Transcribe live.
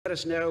let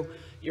us know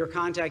your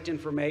contact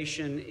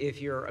information. If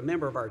you're a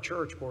member of our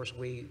church, of course,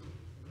 we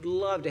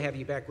love to have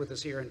you back with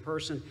us here in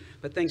person,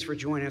 but thanks for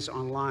joining us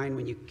online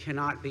when you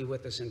cannot be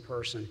with us in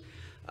person.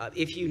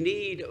 If you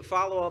need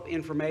follow-up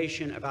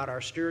information about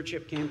our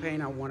stewardship campaign,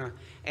 I want to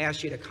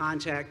ask you to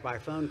contact by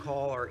phone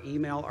call or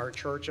email our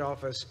church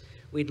office.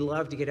 We'd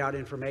love to get out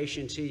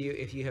information to you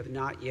if you have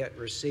not yet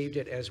received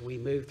it as we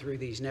move through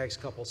these next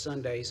couple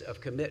Sundays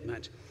of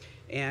commitment.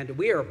 And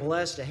we are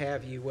blessed to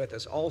have you with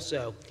us.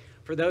 Also,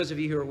 for those of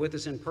you who are with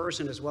us in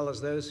person as well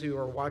as those who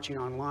are watching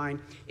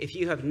online, if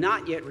you have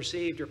not yet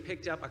received or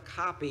picked up a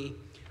copy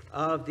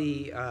of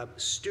the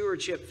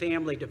Stewardship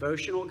Family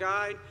Devotional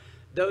Guide,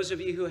 those of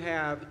you who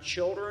have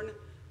children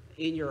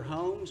in your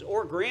homes,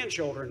 or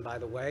grandchildren, by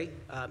the way,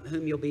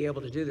 whom you'll be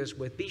able to do this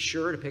with, be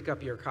sure to pick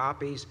up your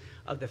copies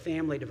of the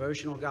Family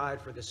Devotional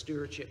Guide for the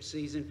stewardship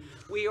season.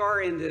 We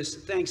are in this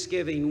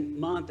Thanksgiving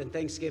month and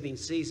Thanksgiving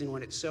season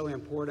when it's so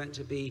important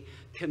to be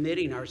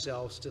committing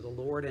ourselves to the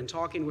Lord and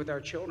talking with our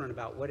children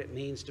about what it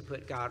means to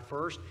put God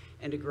first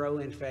and to grow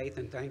in faith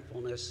and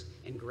thankfulness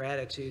and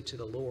gratitude to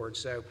the Lord.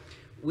 So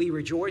we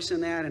rejoice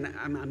in that, and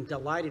I'm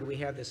delighted we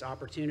have this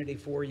opportunity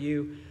for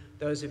you,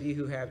 those of you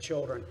who have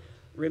children.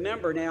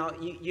 Remember now,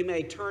 you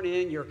may turn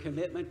in your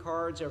commitment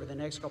cards over the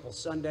next couple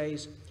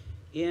Sundays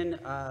in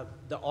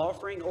the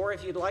offering, or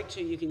if you'd like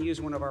to, you can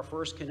use one of our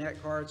First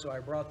Connect cards. So I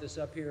brought this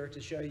up here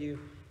to show you.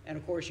 And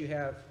of course, you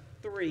have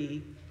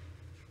three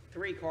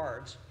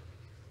cards,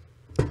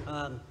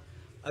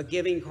 a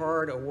giving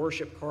card, a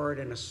worship card,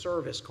 and a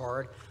service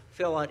card.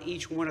 Fill out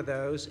each one of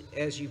those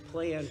as you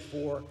plan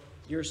for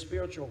your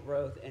spiritual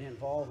growth and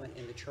involvement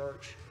in the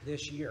church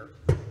this year.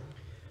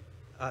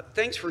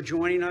 Thanks for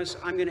joining us.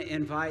 I'm going to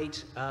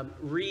invite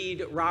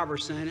Reed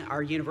Robertson,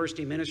 our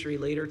university ministry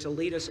leader, to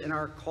lead us in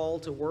our call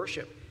to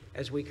worship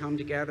as we come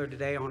together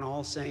today on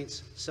All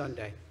Saints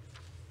Sunday.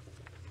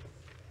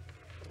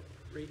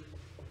 Reed?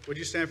 Would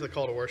you stand for the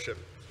call to worship?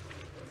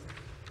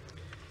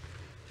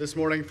 This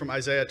morning from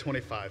Isaiah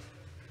 25.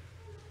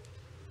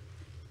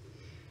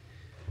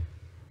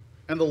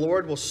 And the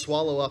Lord will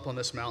swallow up on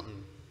this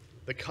mountain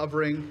the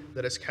covering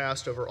that is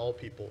cast over all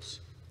peoples,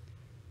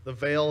 the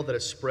veil that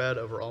is spread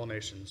over all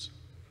nations.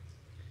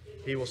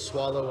 He will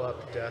swallow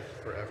up death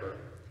forever,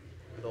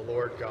 and the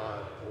Lord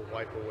God will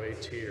wipe away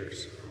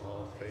tears from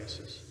all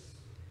faces.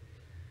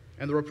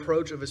 And the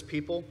reproach of his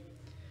people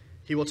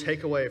he will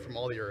take away from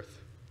all the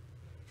earth,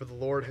 for the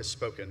Lord has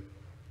spoken.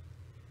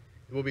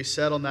 It will be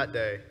said on that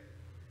day,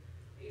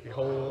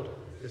 behold,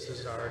 this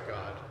is our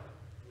God.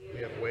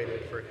 We have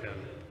waited for him,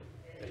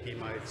 that he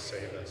might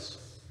save us.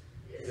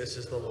 This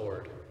is the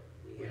Lord.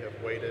 We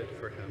have waited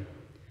for him.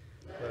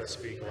 Let us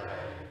be glad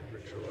and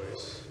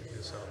rejoice in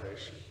his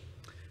salvation.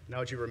 Now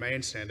would you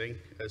remain standing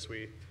as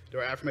we do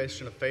our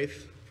affirmation of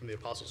faith from the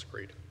Apostles'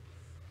 Creed.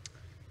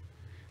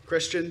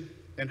 Christian,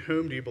 in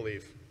whom do you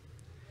believe?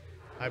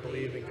 I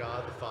believe in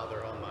God the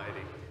Father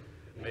Almighty,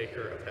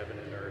 maker of heaven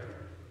and earth,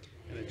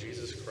 and in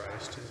Jesus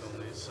Christ, his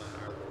only Son,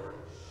 our Lord,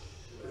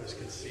 who was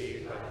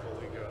conceived by the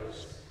Holy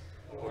Ghost,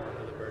 born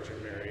of the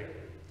Virgin Mary,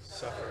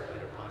 suffered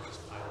under Pontius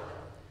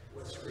Pilate,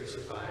 was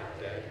crucified,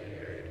 dead, and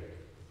buried.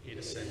 He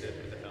descended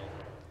into hell.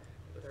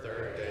 The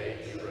third day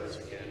he rose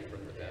again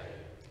from the dead.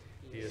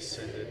 He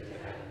ascended into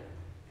heaven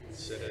and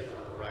sitteth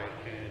on the right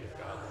hand of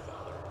God the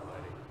Father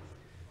Almighty.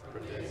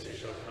 From thence he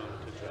shall come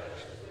to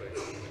judge the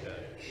quick and the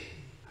dead.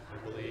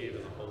 I believe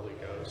in the Holy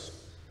Ghost,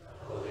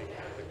 the Holy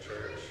Catholic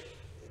Church,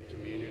 the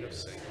communion of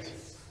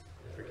saints,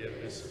 the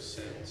forgiveness of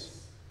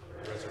sins,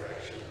 the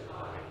resurrection of the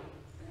body,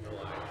 and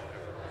the life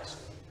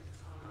everlasting.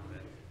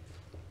 Amen.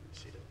 Be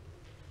seated.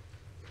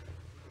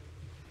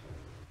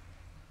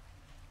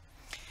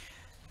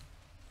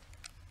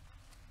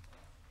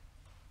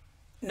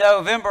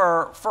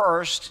 November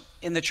 1st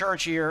in the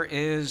church year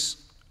is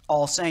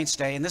All Saints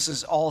Day, and this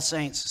is All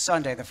Saints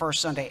Sunday, the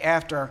first Sunday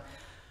after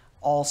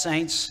All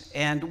Saints.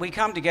 And we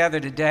come together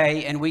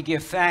today and we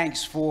give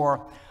thanks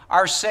for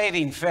our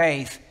saving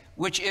faith,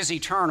 which is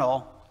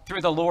eternal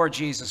through the Lord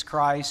Jesus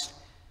Christ.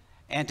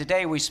 And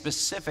today we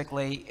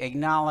specifically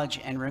acknowledge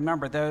and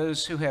remember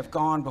those who have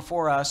gone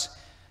before us,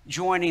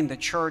 joining the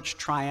church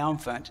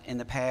triumphant in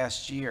the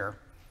past year.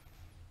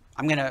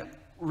 I'm going to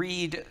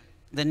read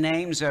the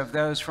names of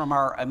those from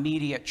our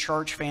immediate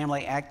church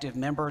family, active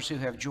members who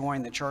have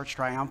joined the church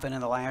triumphant in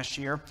the last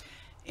year.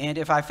 And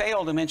if I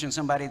fail to mention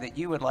somebody that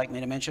you would like me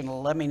to mention,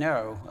 let me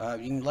know.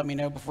 You can let me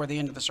know before the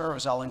end of the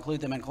service. I'll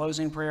include them in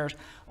closing prayers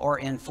or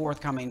in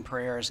forthcoming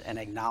prayers and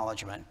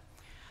acknowledgement.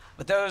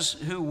 But those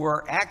who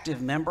were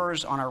active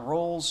members on our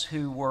rolls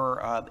who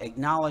were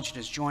acknowledged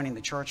as joining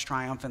the church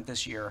triumphant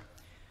this year,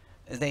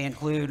 they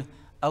include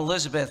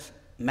Elizabeth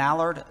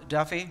Mallard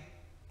Duffy,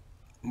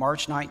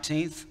 March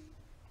 19th,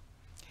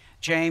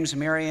 James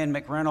Marion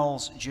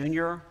McReynolds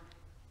Jr.,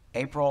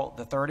 April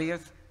the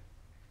 30th,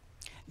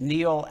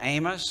 Neil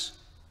Amos,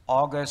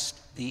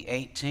 August the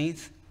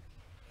 18th,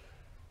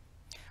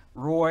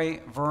 Roy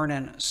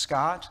Vernon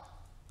Scott,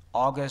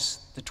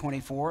 August the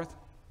 24th,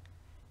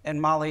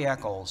 and Molly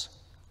Eccles,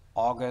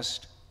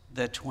 August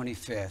the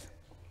 25th.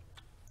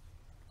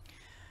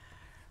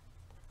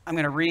 I'm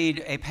going to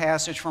read a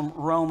passage from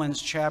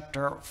Romans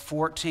chapter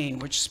 14,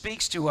 which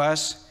speaks to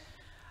us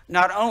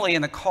not only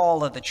in the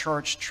call of the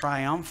church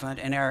triumphant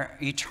in our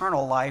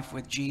eternal life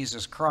with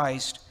Jesus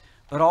Christ,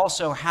 but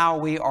also how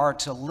we are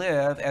to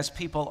live as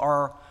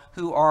people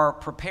who are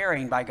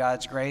preparing by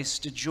God's grace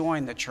to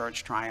join the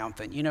church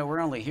triumphant. You know, we're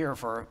only here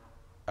for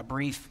a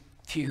brief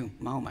few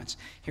moments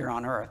here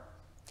on earth.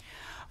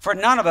 For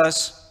none of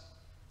us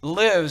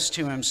lives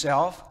to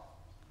himself,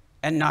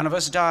 and none of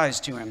us dies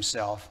to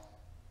himself.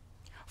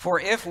 For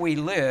if we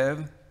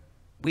live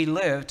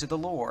to the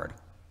Lord.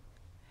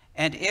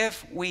 And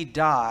if we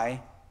die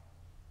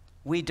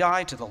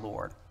to the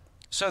Lord.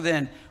 So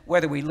then,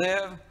 whether we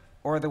live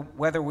or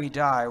whether we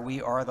die,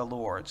 we are the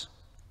Lord's.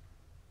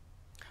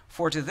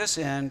 For to this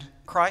end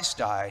Christ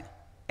died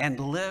and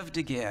lived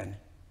again,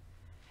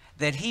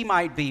 that he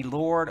might be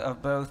Lord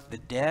of both the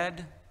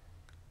dead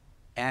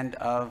and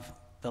of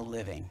the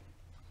living.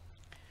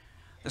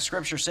 The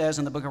scripture says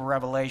in the book of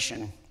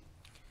Revelation,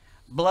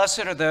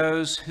 "Blessed are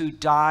those who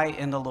die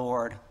in the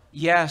Lord.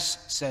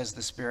 Yes," says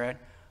the Spirit,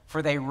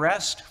 "for they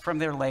rest from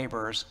their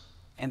labors,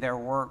 and their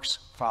works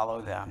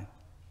follow them."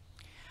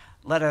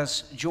 Let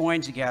us join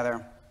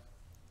together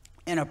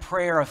in a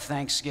prayer of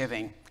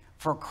thanksgiving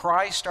for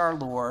Christ our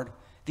Lord,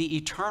 the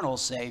eternal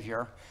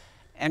Savior,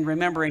 and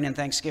remembering in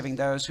thanksgiving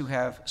those who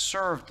have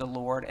served the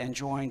Lord and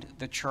joined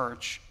the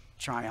church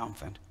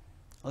triumphant.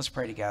 Let's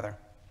pray together.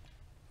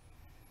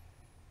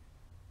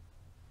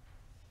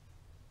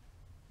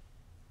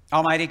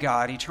 Almighty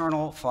God,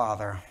 eternal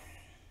Father,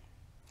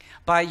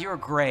 by your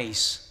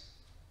grace,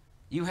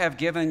 you have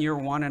given your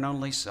one and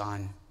only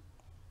Son,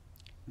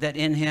 that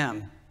in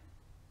him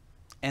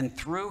and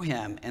through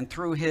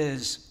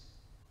his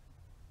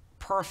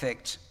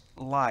perfect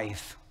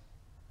life,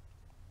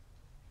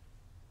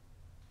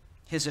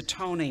 his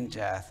atoning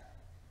death,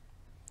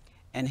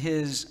 and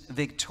his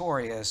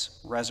victorious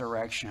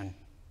resurrection,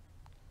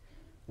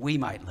 we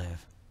might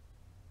live.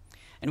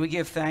 And we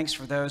give thanks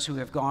for those who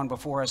have gone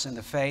before us in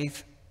the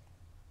faith,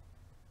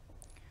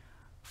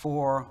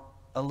 for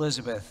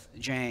Elizabeth,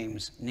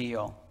 James,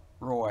 Neil,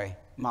 Roy,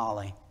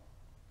 Molly.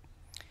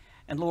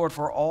 And Lord,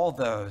 for all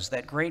those,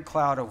 that great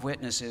cloud of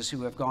witnesses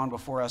who have gone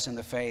before us in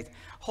the faith,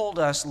 hold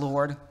us,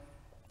 Lord,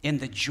 in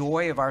the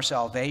joy of our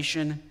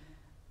salvation,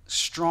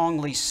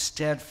 strongly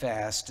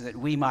steadfast, that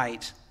we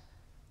might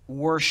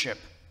worship,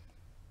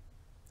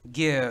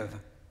 give,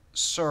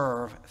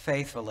 serve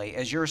faithfully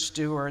as your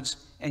stewards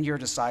and your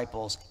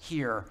disciples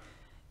here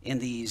in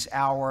these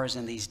hours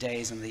and these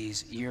days and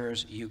these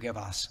years you give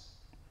us,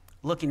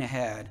 looking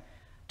ahead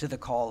to the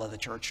call of the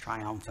church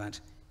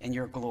triumphant in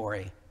your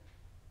glory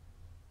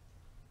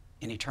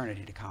in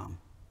eternity to come.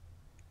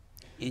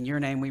 In your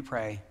name we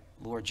pray,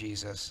 Lord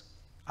Jesus.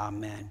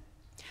 Amen.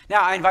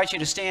 Now I invite you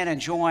to stand and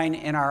join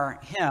in our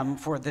hymn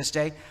for this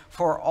day,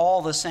 For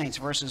All the Saints,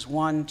 verses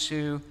 1,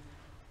 2,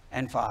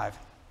 and 5.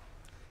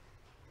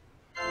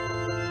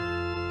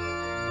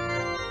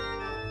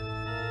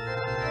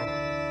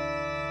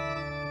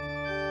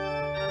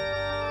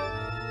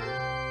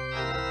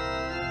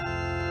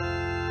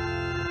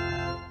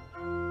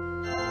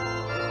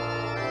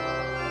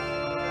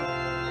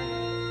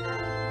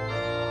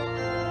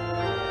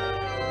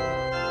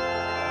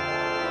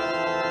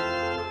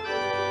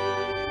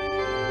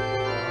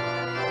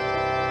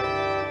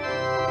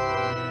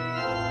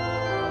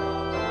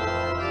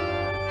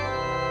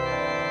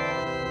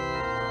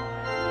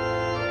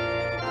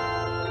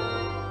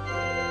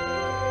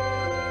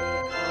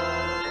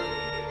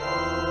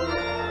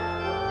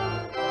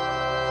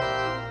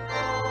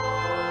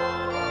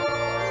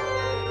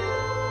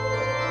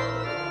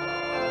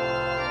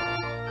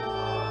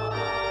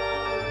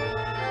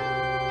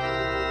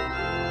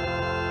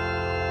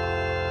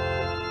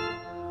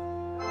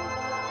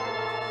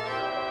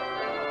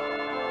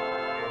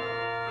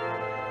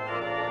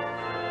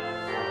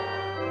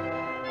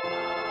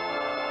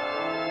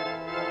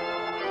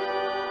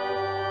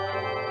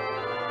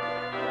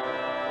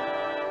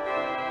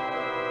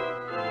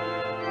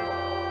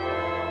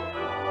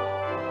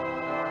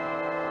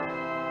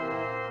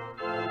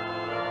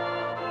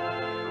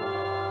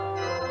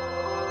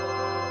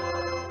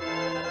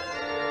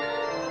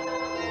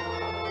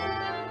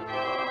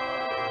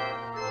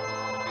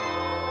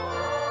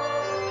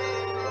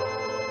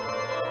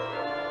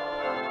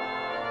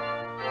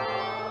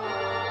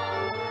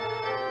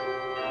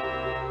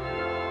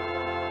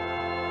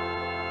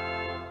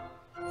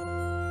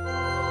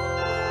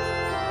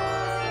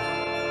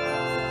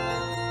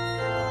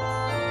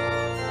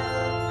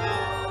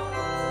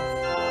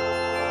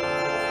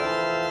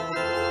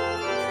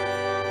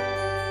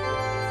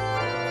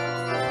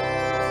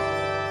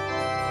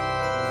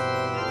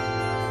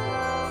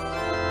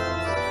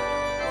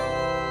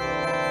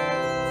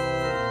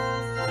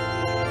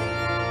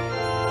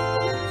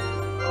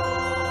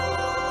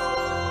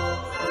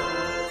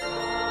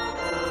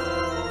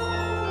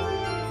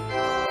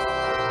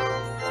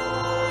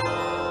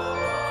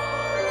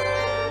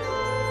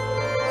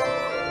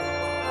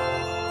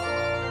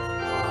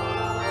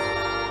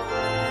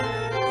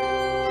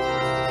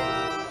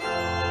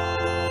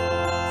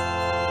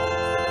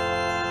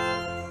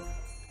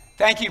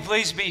 Thank you.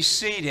 Please be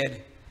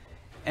seated.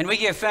 And we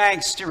give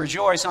thanks to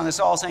Rejoice on this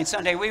All Saints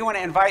Sunday. We want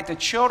to invite the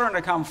children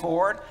to come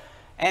forward.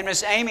 And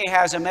Miss Amy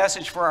has a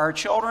message for our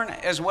children,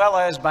 as well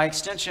as, by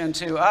extension,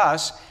 to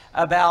us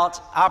about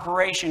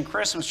Operation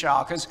Christmas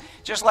Child. Because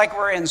just like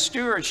we're in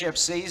stewardship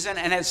season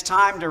and it's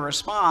time to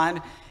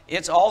respond,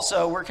 it's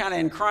also, we're kind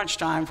of in crunch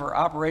time for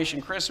Operation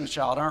Christmas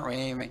Child, aren't we,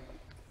 Amy?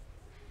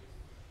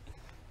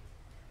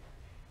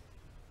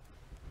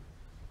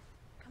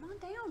 Come on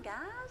down, guys.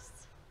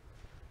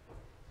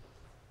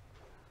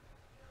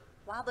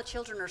 While the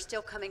children are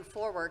still coming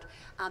forward,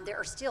 there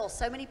are still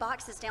so many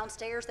boxes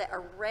downstairs that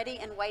are ready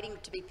and waiting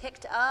to be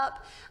picked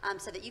up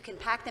so that you can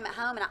pack them at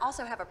home. And I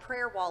also have a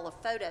prayer wall of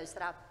photos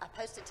that I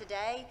posted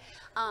today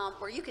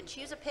where you can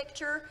choose a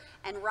picture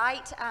and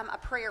write a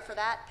prayer for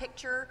that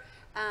picture.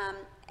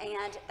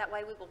 And that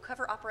way we will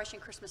cover Operation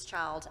Christmas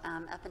Child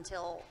up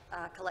until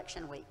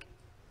collection week.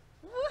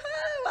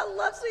 Woohoo! I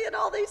love seeing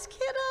all these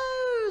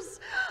kiddos.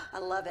 I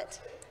love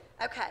it.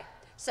 Okay.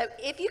 So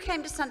if you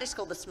came to Sunday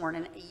school this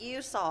morning,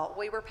 you saw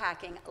we were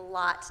packing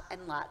lots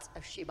and lots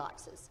of shoe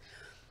boxes.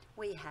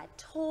 We had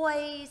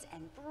toys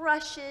and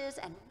brushes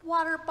and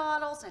water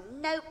bottles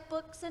and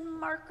notebooks and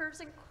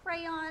markers and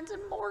crayons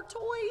and more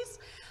toys.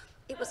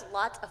 It was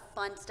lots of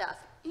fun stuff.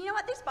 You know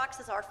what? These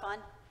boxes are fun.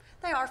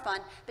 They are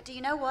fun. But do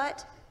you know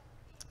what?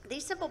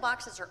 These simple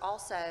boxes are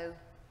also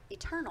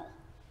eternal.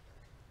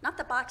 Not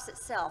the box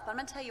itself, but I'm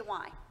going to tell you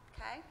why,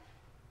 okay?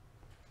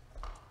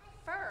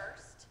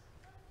 First,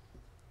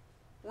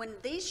 when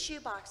these shoe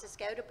boxes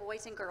go to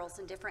boys and girls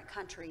in different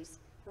countries,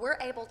 we're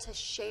able to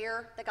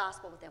share the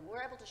gospel with them.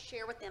 We're able to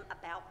share with them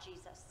about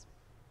Jesus.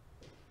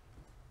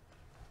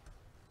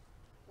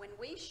 When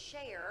we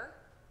share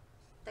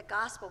the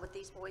gospel with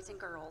these boys and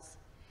girls,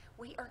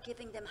 we are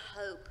giving them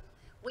hope.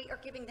 We are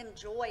giving them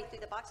joy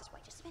through the boxes.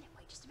 Wait just a minute,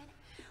 wait just a minute.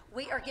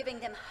 We are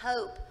giving them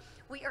hope.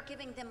 We are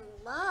giving them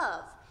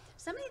love.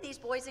 Some of these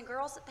boys and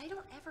girls, they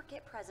don't ever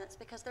get presents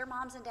because their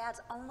moms and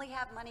dads only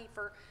have money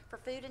for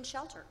food and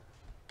shelter.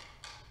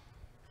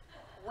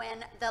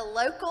 When the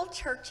local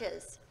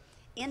churches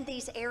in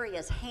these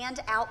areas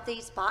hand out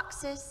these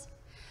boxes,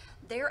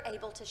 they're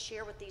able to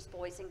share with these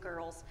boys and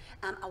girls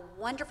a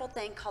wonderful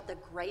thing called the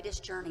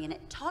Greatest Journey, and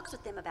it talks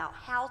with them about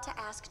how to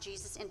ask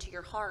Jesus into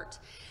your heart,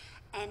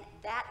 and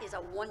that is a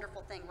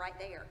wonderful thing right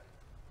there.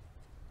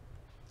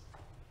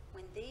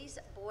 When these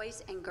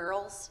boys and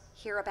girls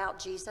hear about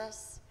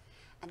Jesus,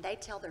 and they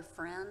tell their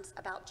friends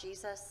about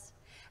Jesus,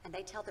 and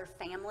they tell their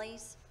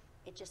families,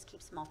 it just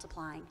keeps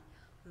multiplying.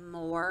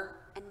 More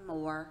and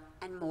more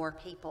and more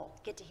people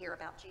get to hear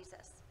about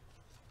Jesus.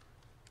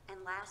 And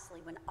lastly,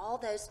 when all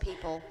those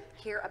people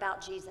hear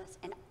about Jesus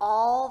in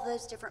all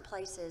those different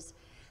places,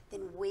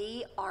 then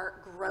we are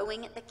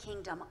growing the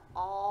kingdom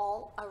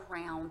all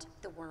around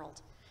the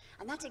world.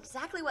 And that's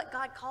exactly what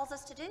God calls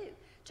us to do,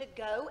 to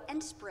go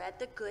and spread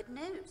the good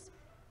news.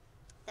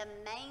 The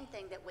main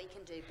thing that we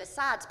can do,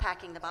 besides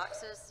packing the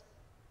boxes,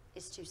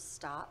 is to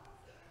stop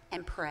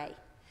and pray.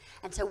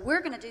 And so we're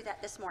going to do that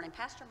this morning.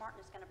 Pastor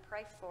Martin is going to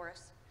pray for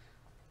us.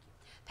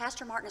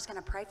 Pastor Martin is going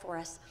to pray for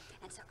us.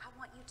 And so I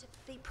want you to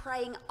be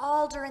praying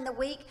all during the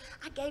week.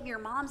 I gave your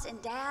moms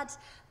and dads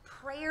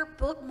prayer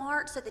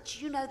bookmarks so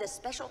that you know the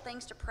special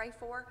things to pray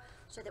for,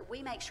 so that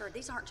we make sure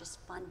these aren't just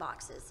fun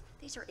boxes.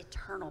 These are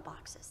eternal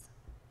boxes.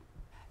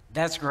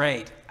 That's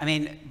great. I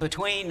mean,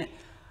 between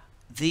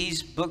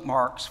these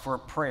bookmarks for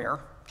prayer,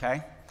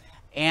 okay,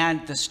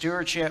 and the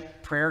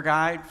stewardship prayer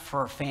guide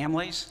for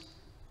families,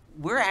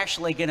 we're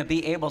actually going to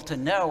be able to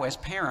know as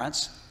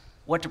parents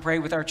what to pray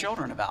with our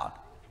children about.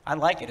 I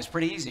like it. It's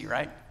pretty easy,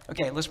 right?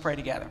 Okay, let's pray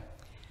together.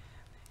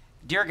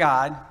 Dear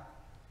God,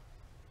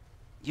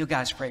 you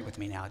guys pray with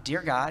me now.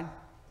 Dear God,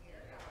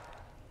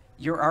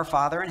 you're our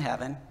Father in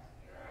heaven.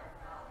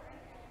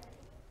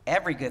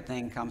 Every good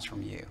thing comes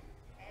from you.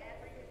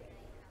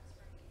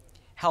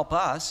 Help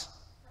us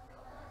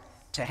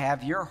to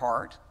have your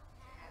heart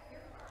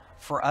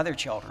for other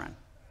children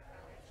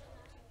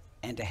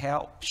and to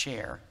help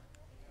share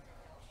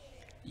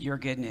your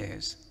good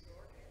news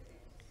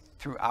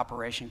through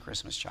Operation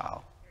Christmas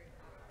Child.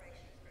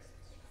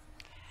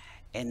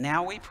 And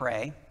now we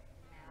pray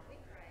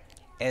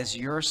as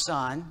your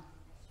Son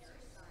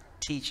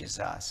teaches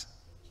us.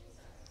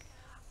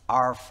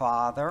 Our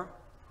Father,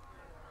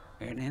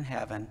 who art in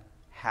heaven,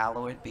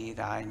 hallowed be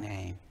thy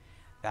name.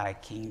 Thy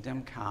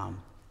kingdom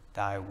come,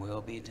 thy will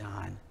be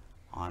done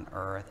on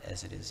earth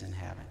as it is in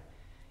heaven.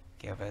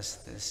 Give us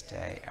this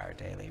day our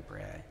daily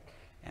bread,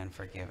 and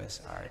forgive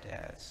us our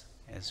debts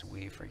as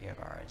we forgive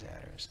our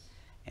debtors.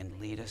 And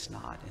lead us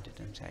not into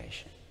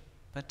temptation,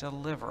 but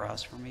deliver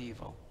us from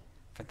evil.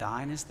 For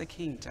thine is the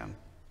kingdom,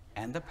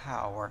 and the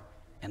power,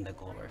 and the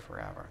glory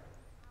forever.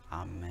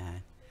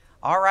 Amen.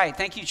 All right,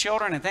 thank you,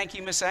 children, and thank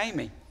you, Miss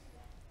Amy.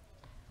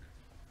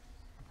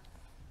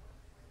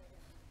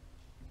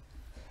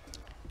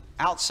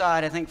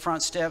 Outside, I think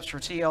front steps for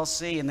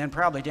TLC, and then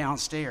probably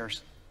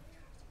downstairs.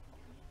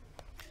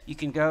 You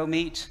can go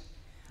meet.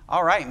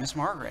 All right, Miss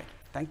Margaret.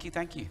 Thank you,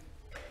 thank you.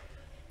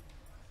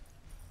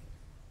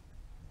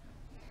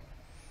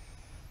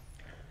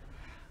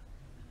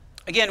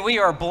 Again, we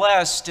are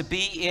blessed to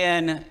be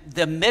in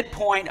the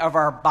midpoint of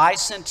our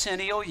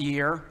bicentennial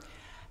year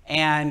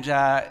and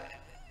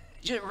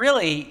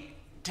really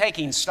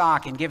taking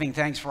stock and giving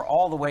thanks for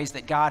all the ways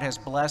that God has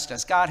blessed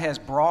us. God has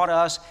brought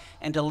us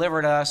and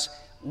delivered us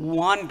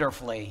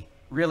wonderfully,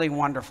 really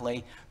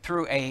wonderfully,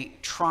 through a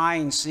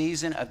trying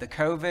season of the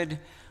COVID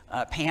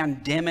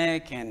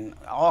pandemic and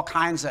all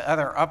kinds of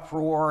other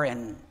uproar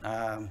and,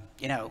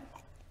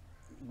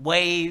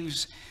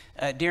 waves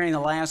during the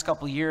last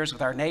couple of years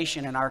with our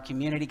nation and our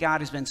community.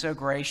 God has been so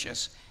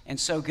gracious and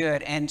so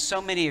good, and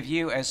so many of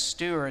you as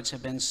stewards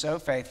have been so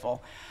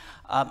faithful.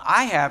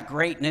 I have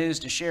great news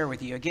to share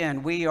with you.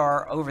 Again, we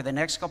are, over the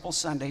next couple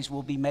Sundays,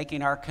 we'll be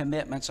making our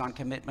commitments on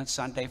Commitment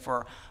Sunday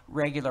for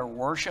regular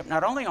worship,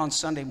 not only on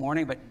Sunday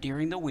morning, but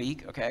during the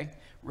week, okay?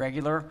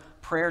 Regular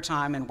prayer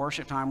time and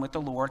worship time with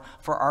the Lord,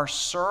 for our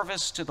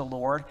service to the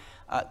Lord,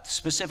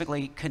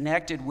 specifically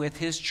connected with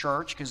His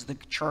church, because the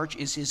church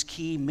is His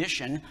key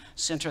mission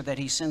center that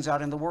He sends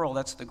out in the world.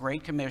 That's the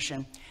Great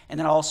Commission. And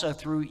then also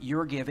through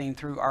your giving,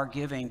 through our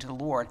giving to the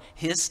Lord,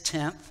 His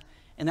 10th,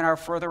 and then our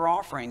further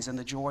offerings in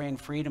the joy and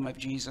freedom of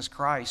Jesus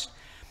Christ.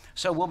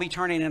 So we'll be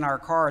turning in our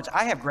cards.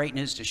 I have great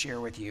news to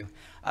share with you.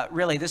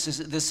 Really, this is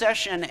the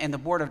session, and the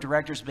board of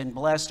directors have been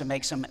blessed to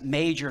make some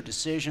major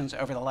decisions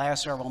over the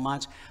last several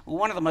months.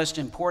 One of the most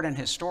important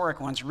historic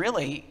ones,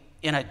 really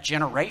in a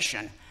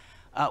generation,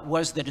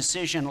 was the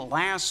decision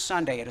last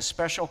Sunday at a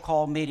special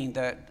call meeting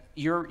that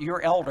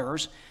your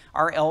elders,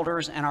 our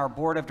elders and our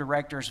board of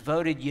directors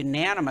voted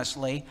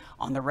unanimously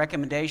on the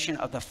recommendation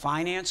of the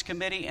finance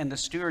committee and the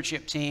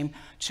stewardship team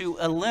to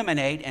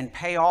eliminate and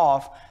pay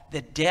off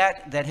the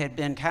debt that had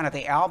been kind of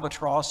the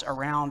albatross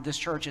around this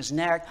church's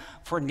neck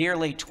for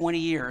nearly 20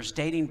 years,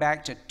 dating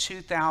back to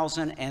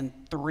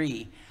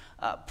 2003.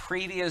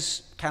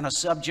 Previous kind of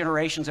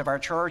sub-generations of our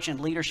church and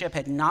leadership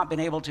had not been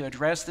able to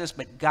address this,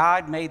 but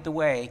God made the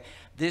way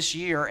this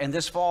year and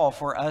this fall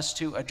for us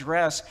to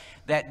address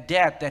that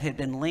debt that had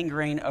been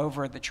lingering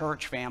over the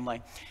church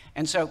family.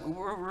 And so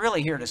we're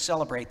really here to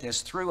celebrate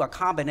this through a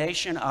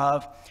combination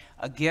of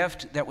a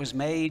gift that was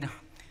made,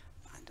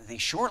 I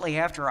think, shortly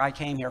after I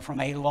came here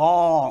from a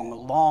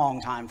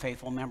long time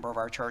faithful member of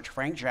our church,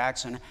 Frank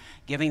Jackson,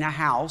 giving a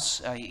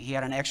house. He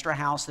had an extra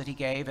house that he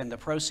gave, and the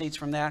proceeds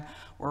from that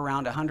were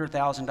around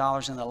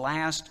 $100,000. In the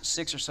last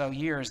 6 or so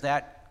years,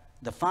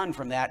 the fund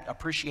from that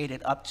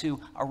appreciated up to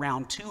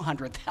around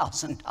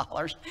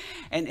 $200,000.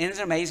 And isn't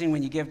it amazing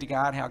when you give to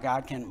God how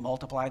God can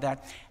multiply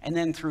that? And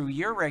then through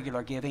your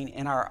regular giving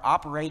in our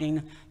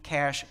operating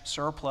cash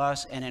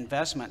surplus and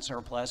investment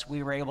surplus,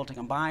 we were able to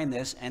combine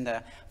this, and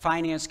the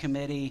finance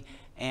committee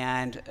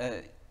and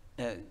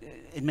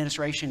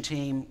administration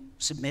team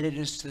submitted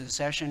this to the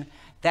session.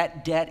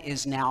 That debt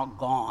is now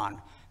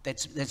gone.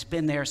 That's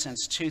been there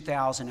since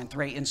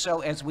 2003. And so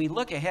as we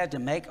look ahead to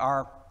make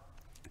our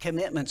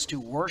commitments to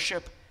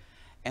worship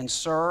and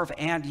serve,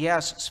 and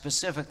yes,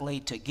 specifically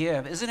to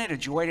give, isn't it a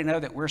joy to know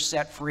that we're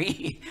set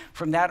free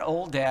from that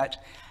old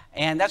debt?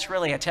 And that's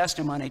really a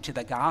testimony to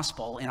the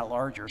gospel in a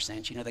larger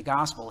sense. You know, the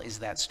gospel is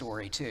that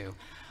story too.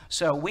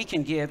 So we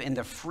can give in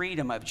the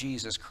freedom of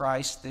Jesus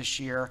Christ this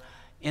year,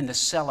 in the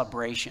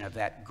celebration of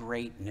that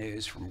great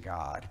news from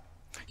God.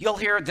 You'll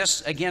hear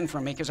this again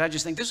from me, because I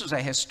just think this was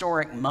a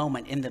historic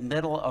moment in the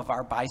middle of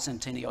our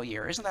bicentennial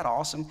year. Isn't that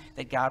awesome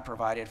that God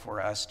provided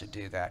for us to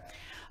do that?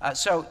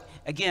 So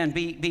again,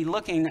 be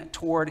looking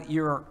toward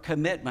your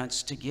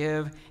commitments to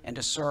give and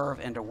to serve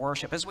and to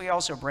worship, as we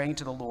also bring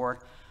to the Lord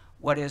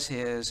what is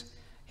His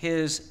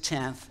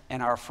 10th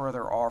and our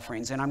further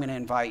offerings. And I'm going to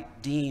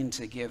invite Dean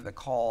to give the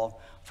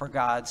call for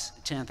God's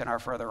 10th and our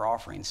further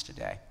offerings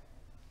today.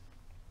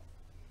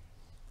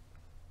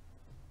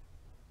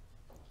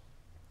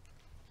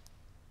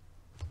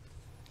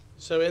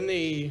 So in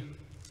the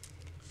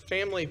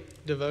family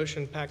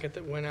devotion packet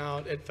that went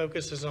out, it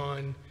focuses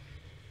on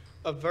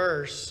a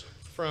verse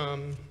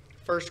from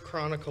 1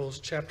 Chronicles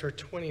chapter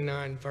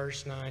 29,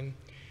 verse 9,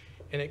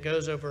 and it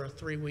goes over a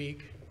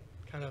 3-week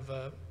kind of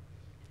a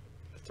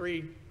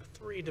three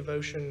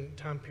devotion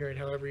time period,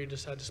 however you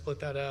decide to split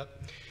that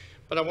up.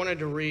 But I wanted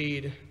to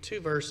read 2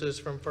 verses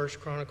from 1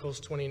 Chronicles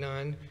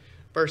 29,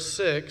 verse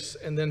 6,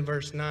 and then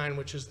verse 9,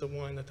 which is the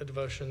one that the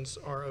devotions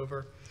are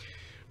over.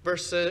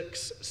 Verse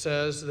 6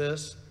 says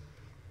this: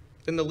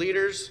 "Then the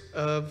leaders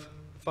of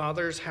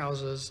fathers'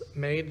 houses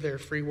made their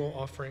freewill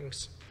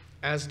offerings,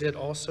 as did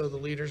also the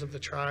leaders of the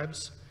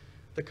tribes,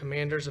 the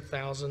commanders of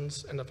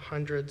thousands and of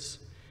hundreds,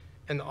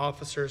 and the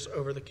officers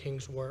over the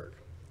king's work."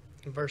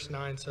 And verse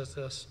 9 says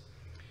this: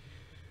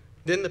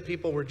 "Then the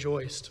people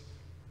rejoiced,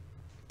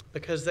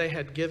 because they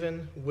had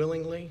given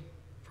willingly,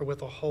 for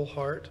with a whole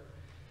heart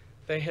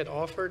they had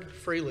offered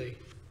freely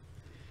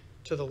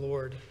to the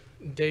Lord.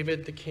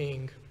 David the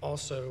king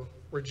also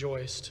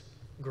rejoiced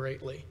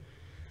greatly."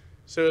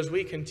 So as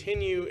we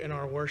continue in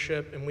our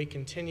worship and we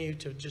continue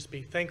to just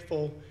be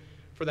thankful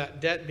for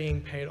that debt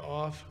being paid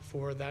off,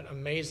 for that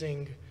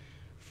amazing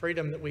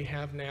freedom that we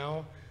have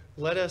now,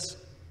 let us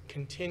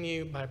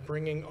continue by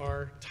bringing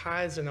our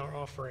tithes and our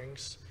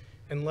offerings,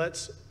 and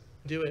let's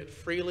do it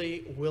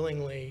freely,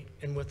 willingly,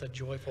 and with a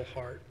joyful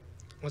heart.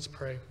 Let's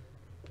pray.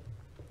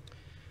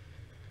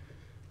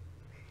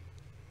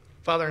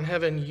 Father in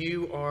heaven,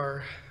 you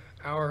are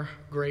our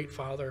great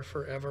Father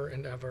forever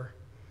and ever.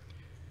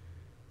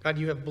 God,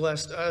 you have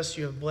blessed us,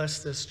 you have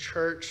blessed this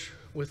church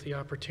with the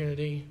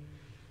opportunity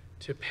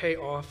to pay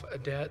off a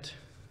debt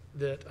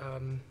that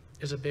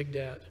is a big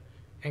debt.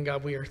 And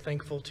God, we are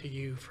thankful to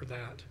you for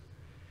that.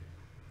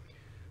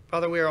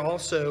 Father, we are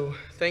also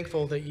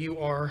thankful that you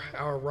are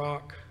our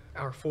rock,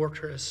 our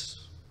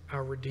fortress,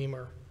 our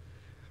Redeemer.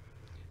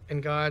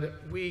 And God,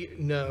 we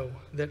know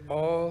that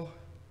all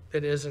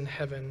that is in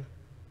heaven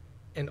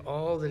and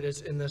all that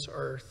is in this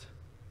earth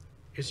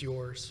is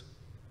yours.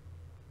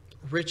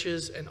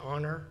 Riches and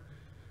honor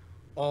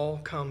all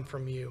come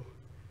from you.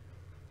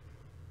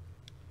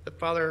 But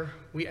Father,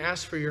 we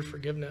ask for your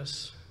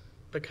forgiveness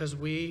because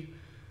we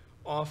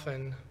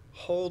often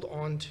hold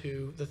on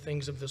to the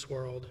things of this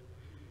world.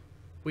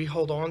 We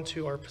hold on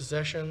to our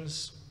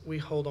possessions. We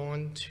hold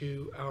on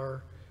to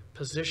our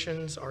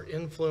positions, our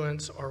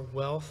influence, our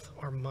wealth,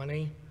 our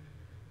money,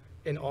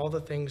 and all the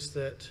things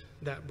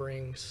that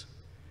brings.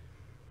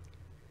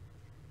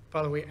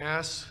 Father, we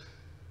ask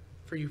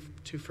for you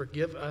to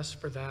forgive us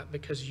for that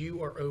because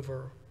you are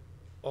over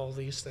all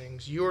these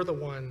things. You are the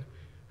one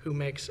who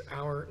makes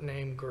our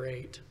name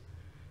great.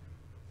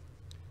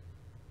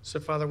 So,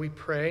 Father, we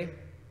pray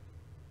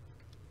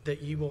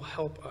that you will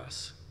help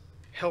us.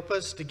 Help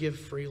us to give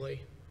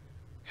freely.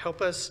 Help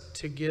us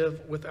to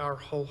give with our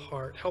whole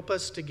heart. Help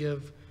us to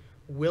give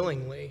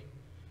willingly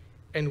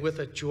and with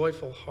a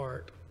joyful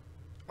heart,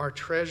 our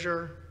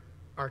treasure,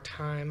 our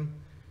time,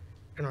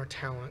 and our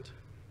talent.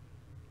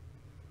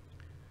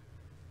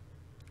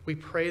 We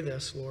pray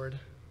this, Lord,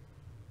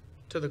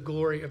 to the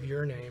glory of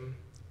your name,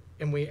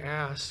 and we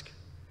ask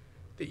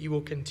that you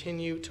will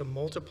continue to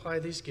multiply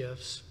these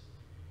gifts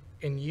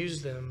and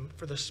use them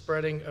for the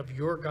spreading of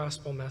your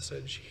gospel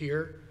message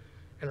here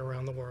and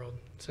around the world.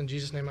 It's in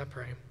Jesus' name I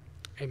pray.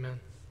 Amen.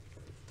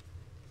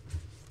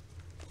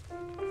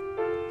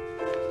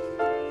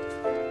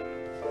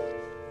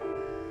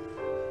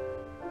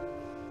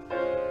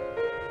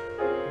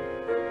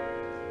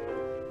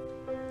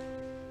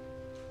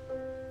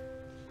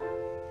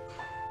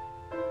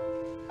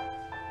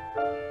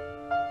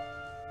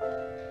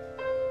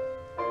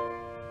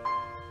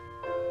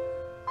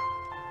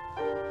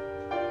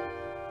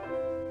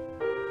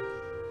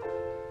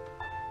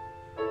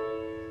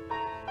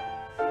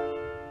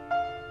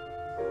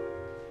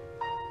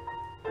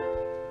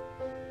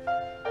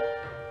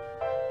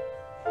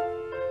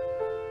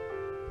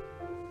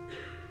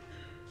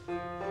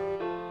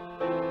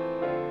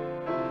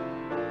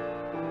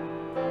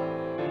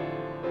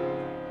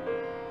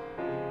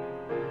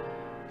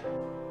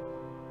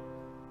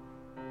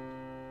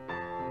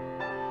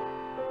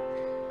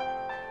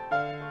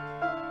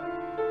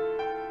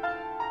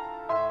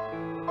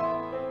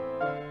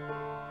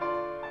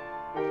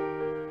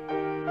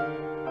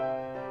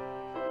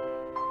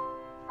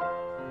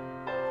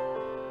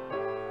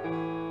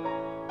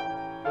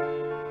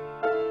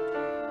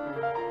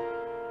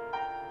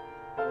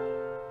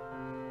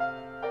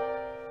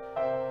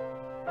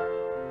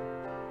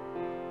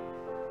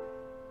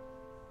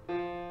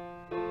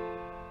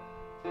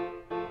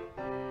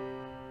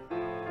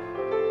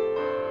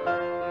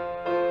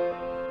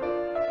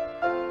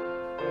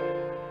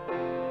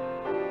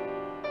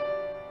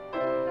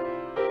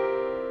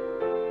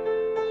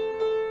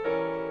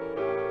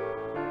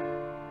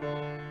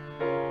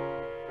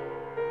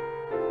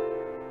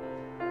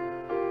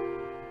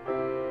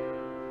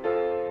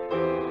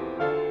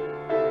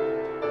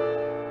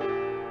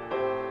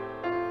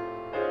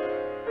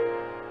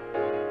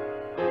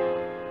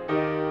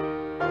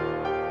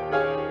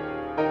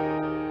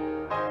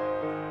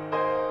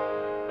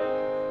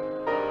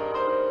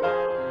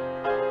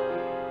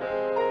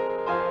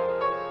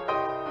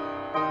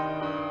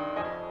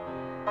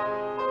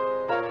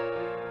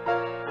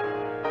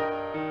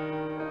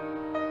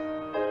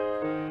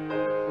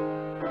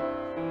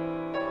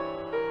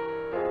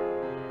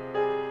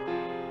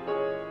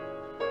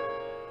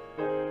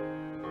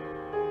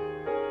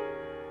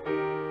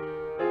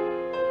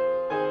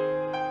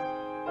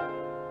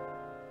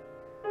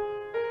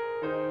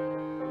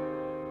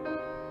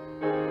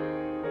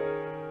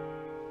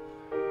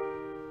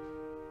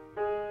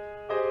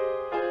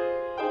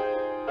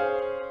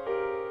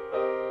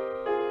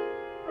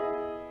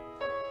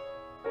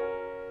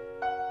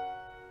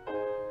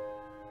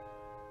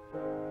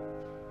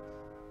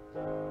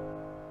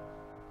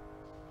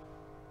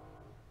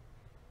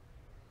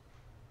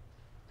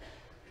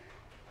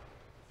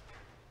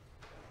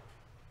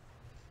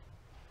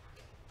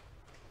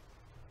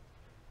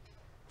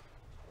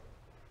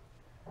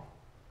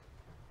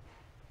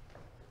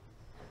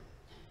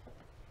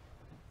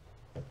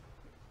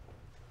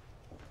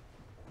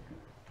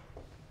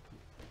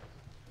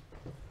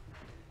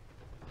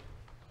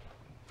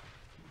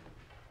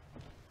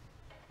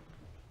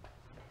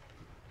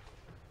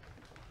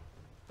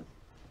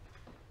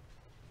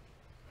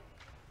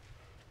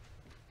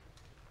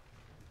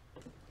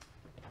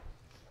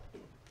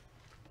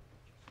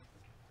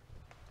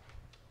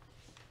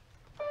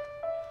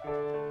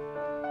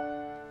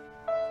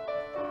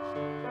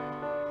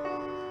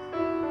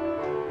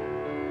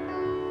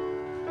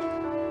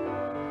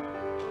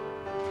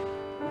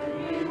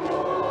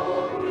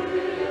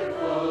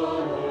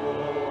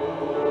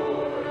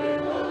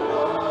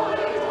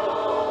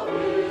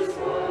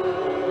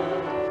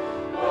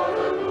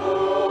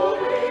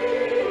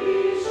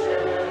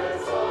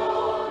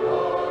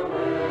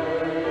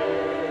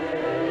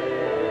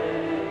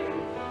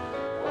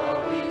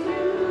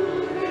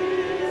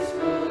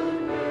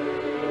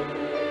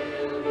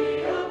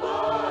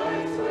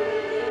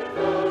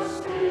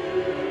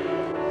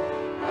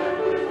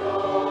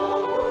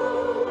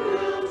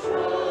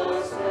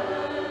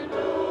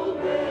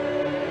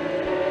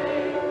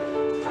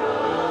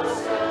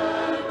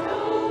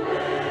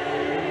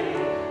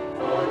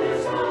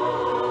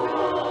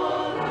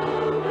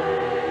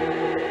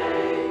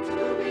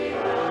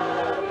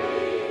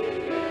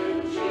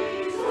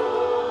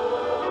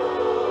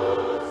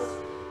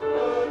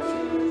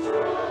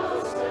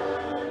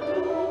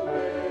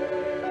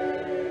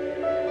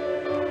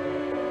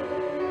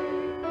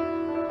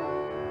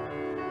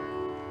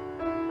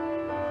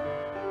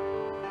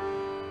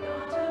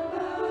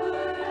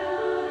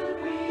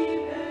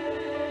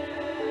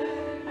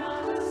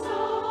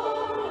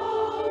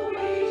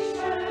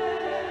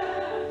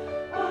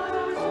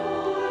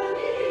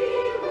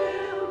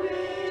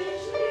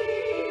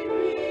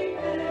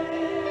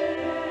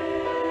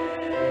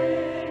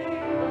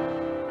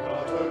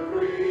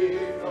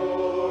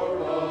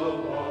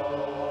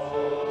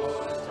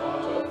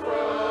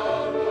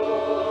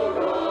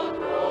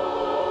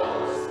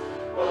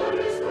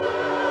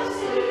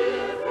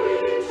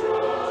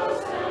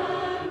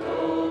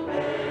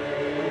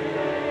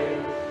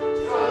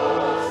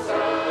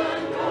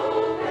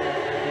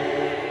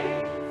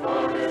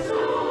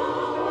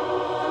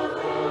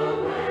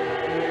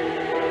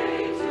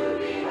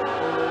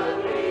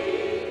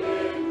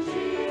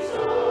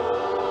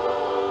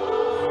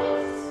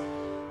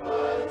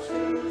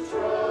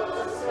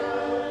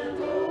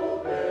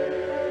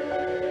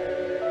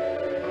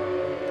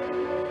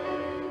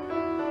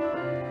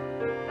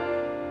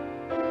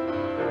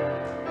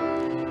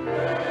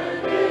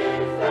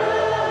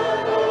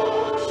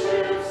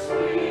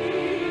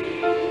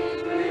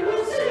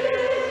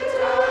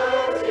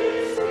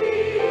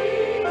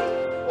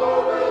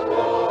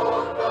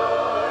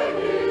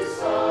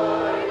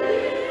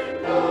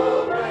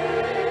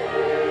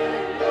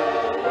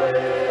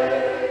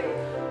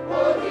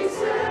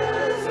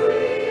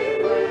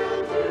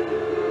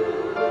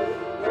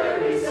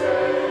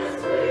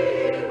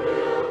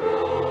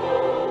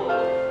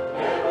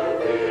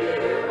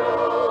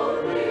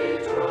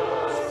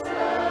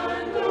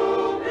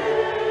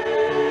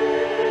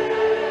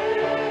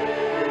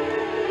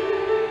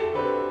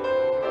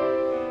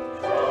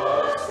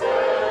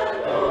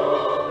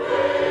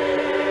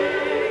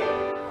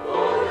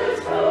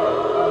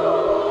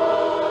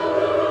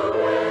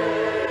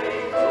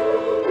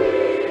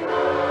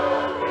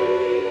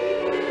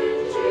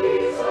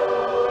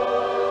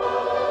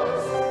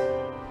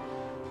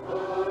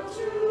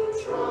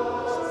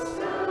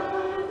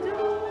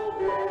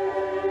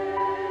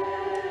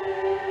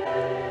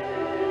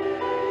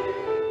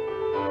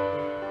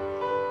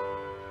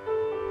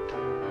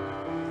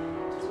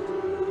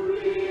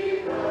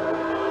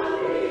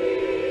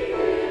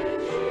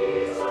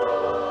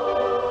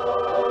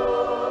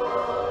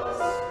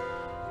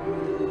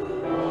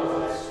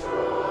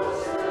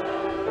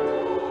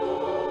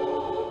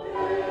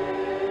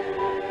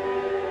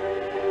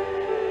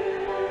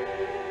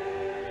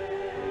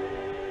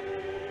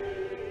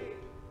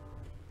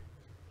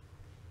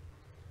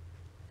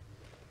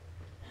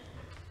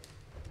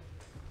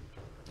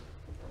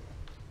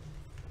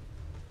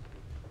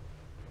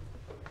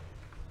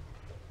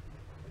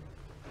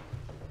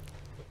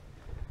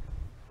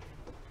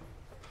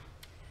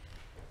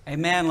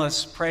 Amen.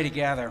 Let's pray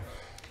together.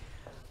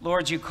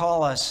 Lord, you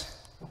call us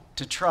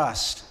to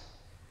trust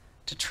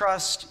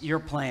your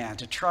plan,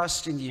 to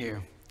trust in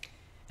you.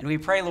 And we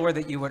pray, Lord,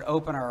 that you would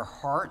open our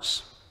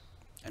hearts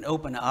and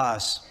open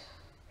us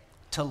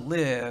to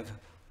live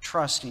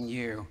trusting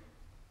you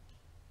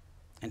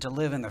and to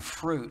live in the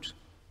fruit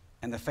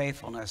and the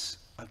faithfulness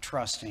of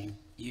trusting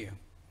you.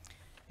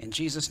 In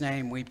Jesus'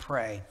 name we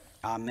pray.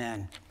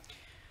 Amen.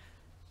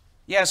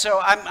 Yeah, so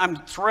I'm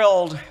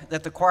thrilled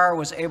that the choir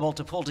was able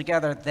to pull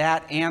together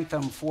that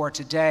anthem for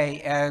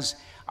today, as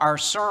our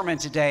sermon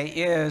today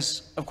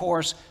is, of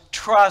course,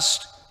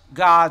 Trust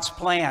God's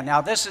Plan. Now,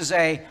 this is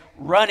a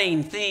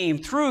running theme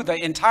through the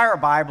entire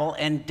Bible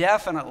and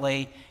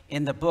definitely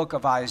in the book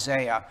of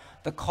Isaiah,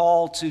 the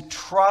call to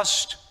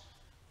trust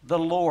the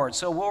Lord.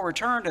 So we'll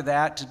return to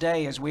that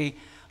today as we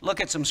look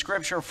at some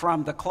scripture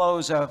from the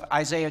close of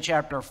Isaiah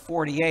chapter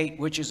 48,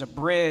 which is a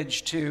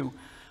bridge to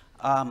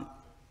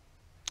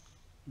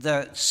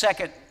the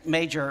second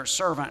major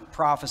servant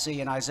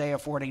prophecy in Isaiah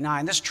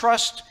 49. This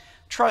trust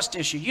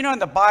issue. You know, in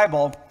the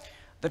Bible,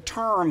 the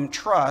term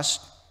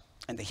trust,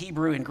 and the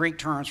Hebrew and Greek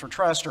terms for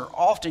trust, are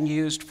often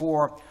used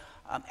for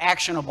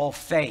actionable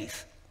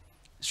faith.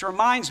 This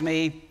reminds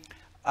me,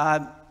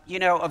 you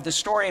know, of the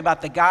story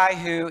about the guy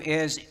who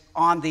is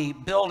on the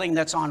building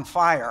that's on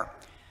fire.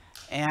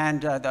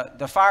 And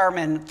the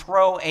firemen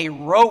throw a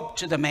rope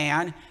to the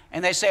man,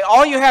 and they say,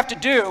 all you have to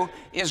do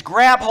is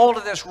grab hold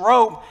of this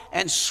rope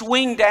and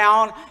swing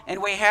down,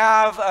 and we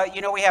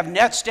have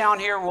nets down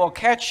here, we'll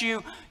catch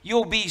you,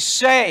 you'll be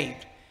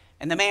saved.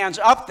 And the man's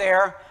up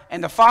there,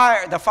 and the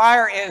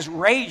fire is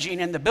raging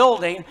in the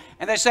building,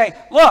 and they say,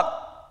 look,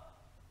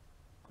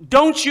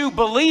 don't you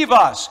believe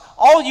us?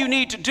 All you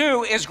need to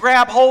do is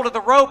grab hold of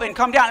the rope and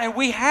come down, and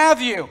we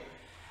have you.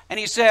 And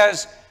he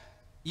says,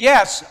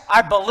 yes,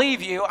 I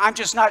believe you. I'm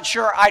just not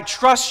sure I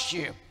trust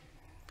you.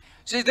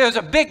 See, there's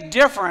a big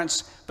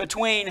difference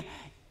between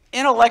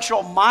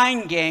intellectual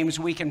mind games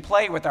we can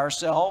play with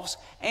ourselves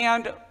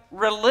and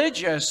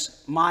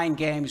religious mind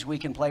games we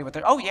can play with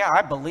it. Oh, yeah,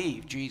 I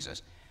believe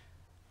Jesus.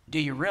 Do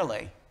you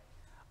really?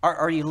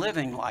 Are you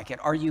living like it?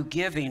 Are you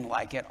giving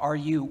like it? Are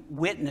you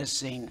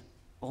witnessing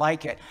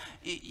like it?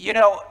 You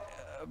know,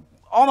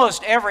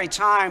 almost every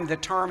time the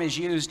term is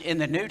used in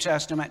the New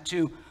Testament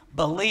to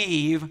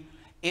believe,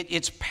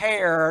 it's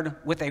paired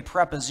with a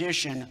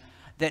preposition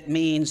that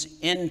means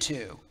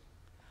into.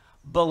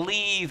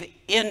 Believe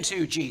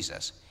into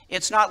Jesus.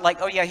 It's not like,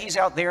 oh yeah, he's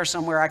out there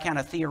somewhere, I kind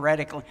of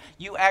theoretically.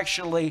 You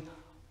actually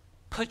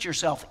put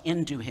yourself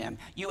into him.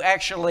 You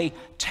actually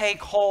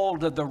take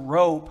hold of the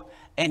rope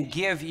and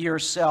give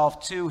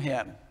yourself to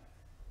him.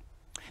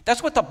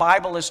 That's what the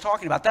Bible is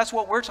talking about. That's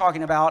what we're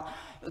talking about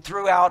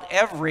throughout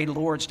every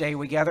Lord's Day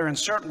we gather, and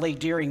certainly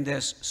during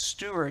this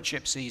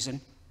stewardship season.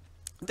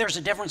 There's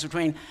a difference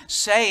between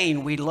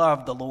saying we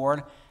love the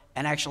Lord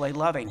and actually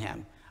loving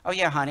him. Oh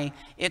yeah, honey,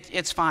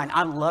 it's fine.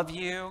 I love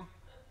you.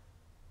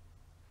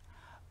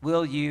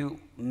 Will you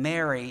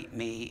marry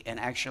me and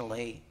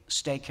actually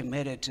stay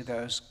committed to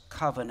those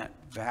covenant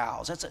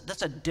vows?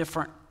 That's a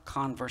different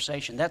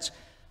conversation. That's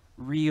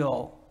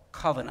real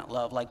covenant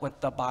love, like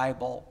what the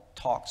Bible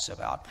talks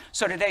about.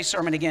 So today's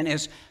sermon again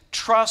is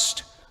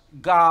trust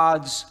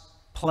God's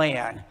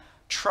plan.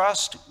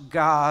 Trust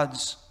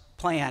God's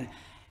plan.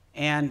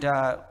 And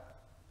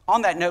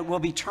on that note, we'll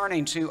be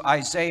turning to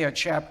Isaiah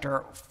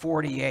chapter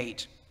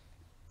 48.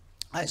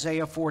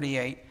 Isaiah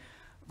 48,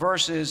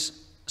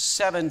 verses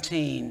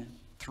 17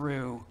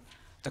 through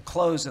the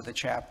close of the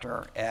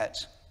chapter at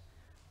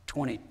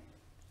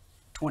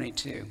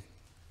 22.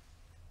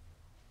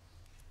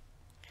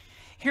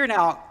 Hear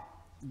now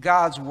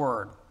God's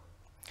word.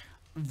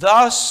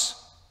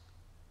 Thus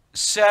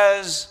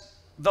says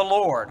the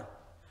Lord,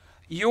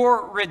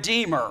 your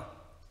Redeemer,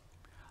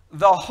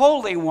 the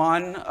Holy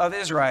One of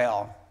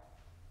Israel.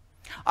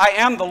 I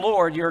am the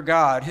Lord your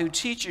God, who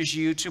teaches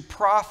you to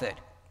profit,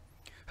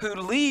 who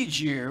leads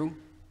you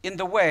in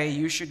the way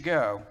you should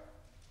go.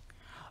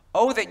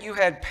 Oh, that you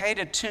had paid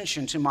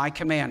attention to my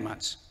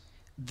commandments.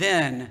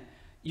 Then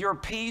your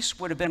peace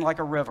would have been like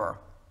a river,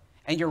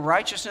 and your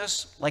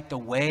righteousness like the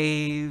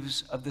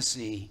waves of the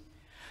sea.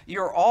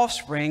 Your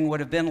offspring would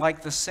have been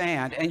like the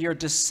sand, and your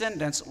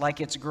descendants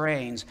like its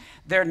grains.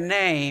 Their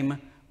name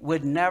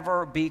would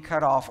never be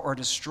cut off or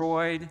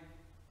destroyed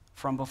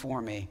from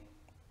before me.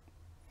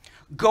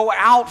 Go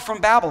out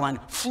from Babylon,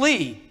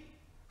 flee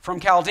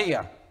from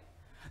Chaldea.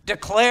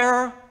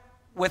 Declare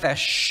with a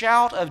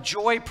shout of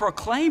joy,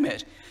 proclaim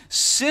it.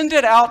 Send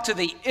it out to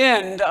the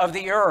end of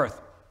the earth.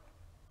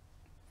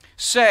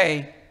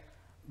 Say,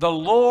 the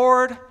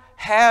Lord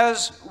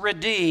has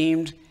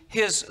redeemed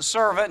his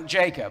servant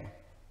Jacob.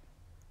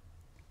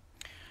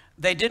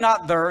 They did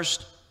not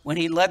thirst when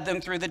he led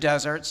them through the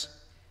deserts.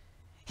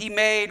 He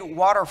made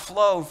water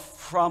flow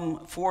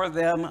for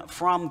them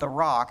from the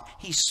rock.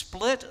 He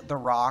split the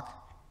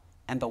rock,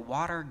 and the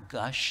water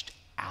gushed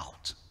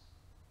out.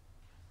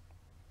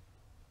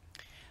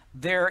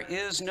 There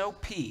is no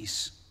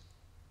peace,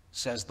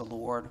 says the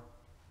Lord,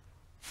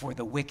 for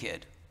the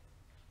wicked.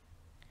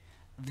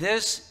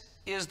 This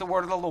is the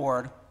word of the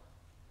Lord.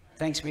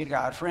 Thanks be to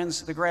God.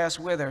 Friends, the grass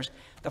withers,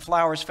 the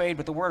flowers fade,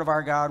 but the word of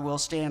our God will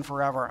stand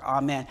forever.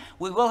 Amen.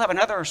 We will have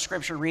another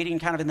scripture reading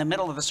kind of in the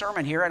middle of the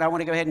sermon here, and I want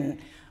to go ahead and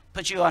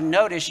put you on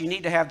notice. You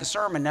need to have the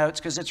sermon notes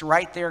because it's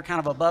right there kind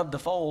of above the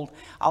fold.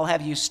 I'll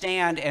have you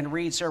stand and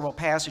read several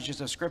passages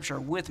of scripture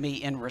with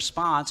me in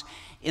response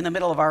in the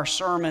middle of our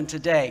sermon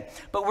today.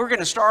 But we're going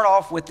to start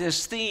off with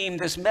this theme,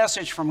 this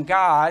message from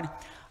God.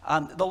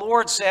 The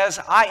Lord says,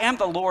 I am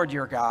the Lord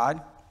your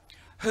God,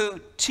 who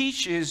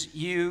teaches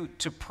you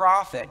to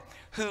profit,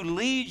 who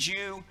leads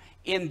you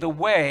in the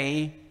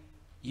way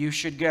you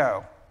should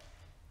go.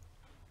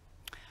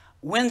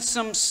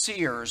 Winsome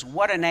Sears,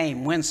 what a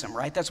name, Winsome,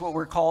 right? That's what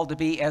we're called to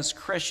be as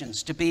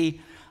Christians, to be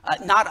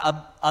not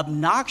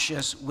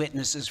obnoxious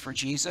witnesses for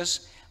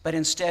Jesus, but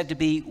instead to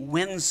be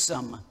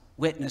winsome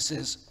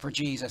witnesses for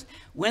Jesus.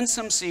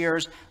 Winsome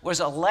Sears was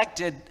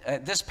elected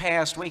this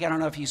past week, I don't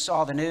know if you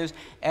saw the news,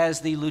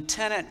 as the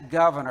Lieutenant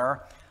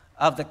Governor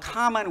of the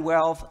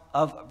Commonwealth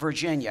of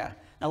Virginia.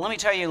 Now, let me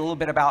tell you a little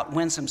bit about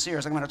Winsome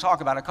Sears. I'm going to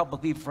talk about a couple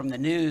of people from the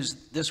news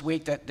this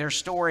week that their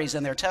stories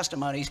and their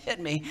testimonies hit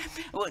me.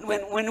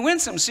 When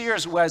Winsome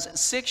Sears was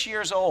 6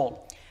 years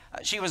old,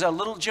 She was a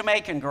little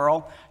Jamaican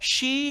girl.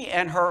 She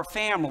and her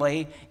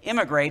family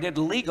immigrated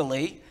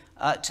legally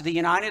to the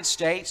United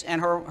States,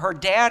 and her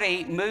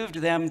daddy moved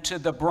them to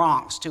the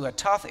Bronx, to a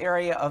tough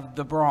area of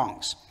the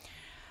Bronx.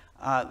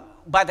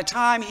 By the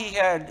time he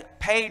had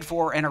paid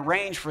for and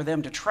arranged for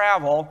them to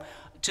travel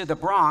to the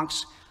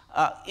Bronx,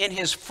 in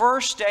his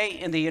first day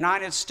in the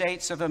United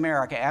States of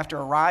America, after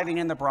arriving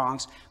in the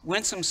Bronx,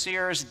 Winsome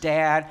Sears'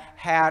 dad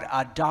had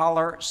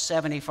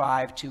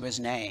 $1.75 to his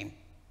name.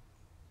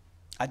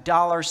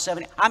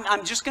 $1.70.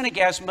 I'm just going to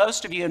guess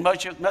most of you, and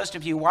most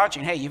of you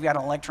watching, hey, you've got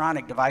an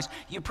electronic device.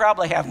 You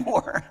probably have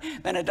more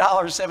than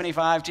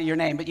 $1.75 to your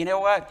name. But you know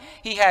what?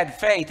 He had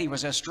faith. He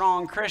was a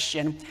strong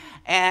Christian,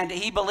 and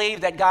he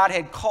believed that God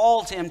had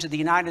called him to the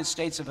United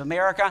States of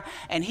America,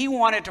 and he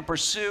wanted to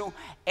pursue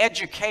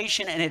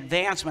education and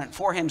advancement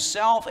for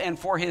himself and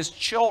for his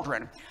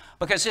children,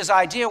 because his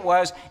idea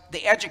was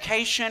the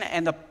education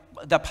and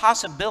the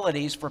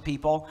possibilities for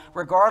people,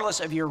 regardless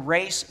of your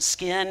race,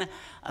 skin,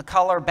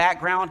 color,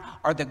 background,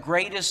 are the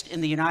greatest in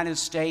the United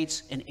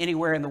States and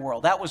anywhere in the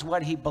world. That was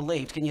what he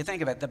believed. Can you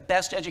think of it? The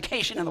best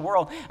education in the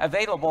world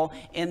available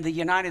in the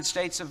United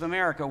States of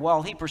America.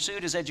 While he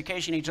pursued his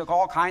education, he took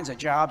all kinds of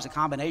jobs, a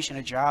combination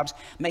of jobs,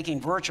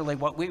 making virtually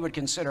what we would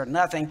consider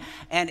nothing.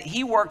 And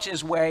he worked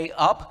his way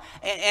up,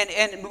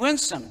 and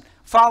Winsome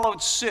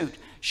followed suit.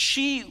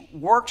 She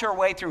worked her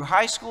way through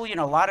high school, a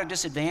lot of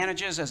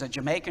disadvantages as a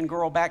Jamaican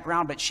girl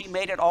background, but she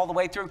made it all the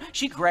way through.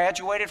 She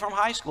graduated from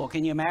high school.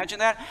 Can you imagine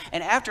that?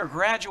 And after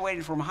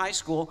graduating from high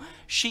school,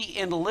 she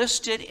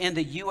enlisted in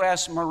the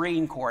U.S.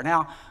 Marine Corps.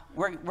 Now,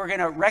 we're going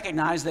to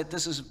recognize that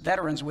this is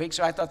Veterans Week,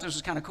 so I thought this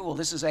was kind of cool.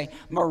 This is a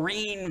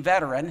Marine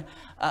veteran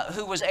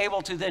who was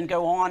able to then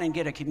go on and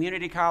get a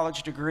community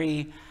college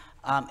degree,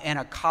 and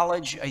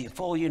a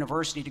full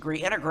university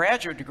degree, and a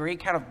graduate degree,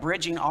 kind of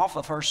bridging off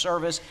of her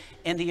service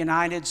in the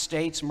United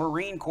States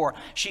Marine Corps.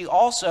 She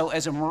also,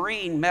 as a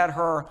Marine, met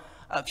her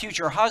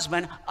future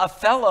husband, a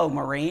fellow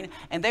Marine,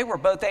 and they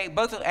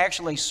both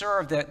actually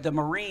served the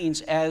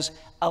Marines as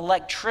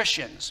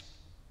electricians.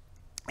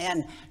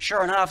 And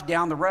sure enough,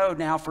 down the road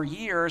now for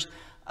years,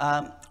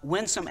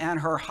 Winsome and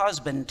her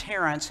husband,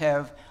 Terrence,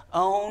 have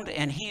owned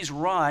and he's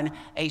run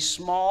a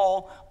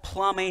small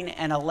plumbing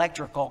and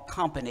electrical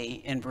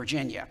company in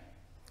Virginia,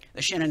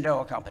 the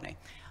Shenandoah Company,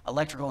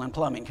 electrical and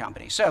plumbing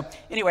company. So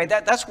anyway,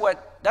 that's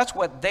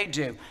what they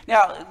do.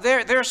 Now,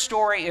 their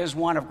story is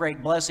one of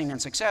great blessing and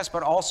success,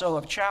 but also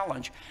of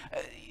challenge.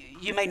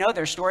 You may know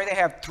their story. They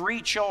have 3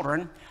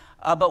 children,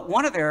 but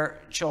one of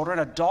their children,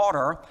 a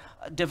daughter,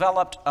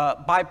 developed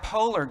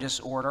bipolar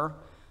disorder.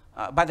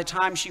 By the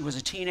time she was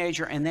a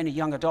teenager and then a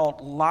young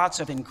adult, lots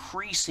of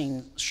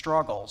increasing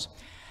struggles.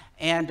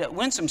 And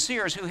Winsome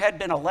Sears, who had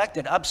been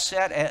elected,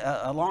 upset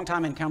a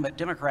longtime incumbent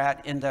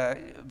Democrat in the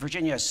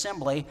Virginia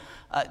Assembly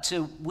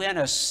to win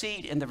a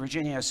seat in the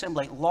Virginia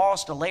Assembly,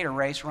 lost a later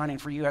race running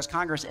for U.S.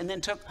 Congress, and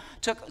then took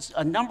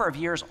a number of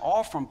years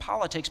off from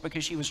politics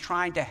because she was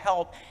trying to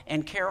help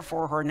and care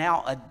for her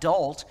now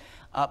adult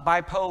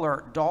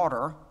bipolar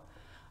daughter,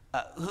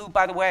 who,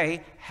 by the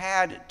way,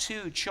 had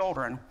 2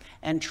 children.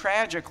 And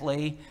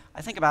tragically,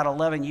 I think about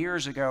 11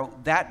 years ago,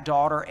 that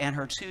daughter and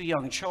her 2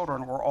 young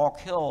children were all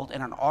killed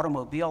in an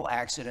automobile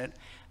accident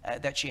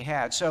that she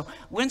had. So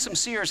Winsome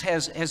Sears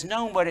has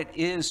known what it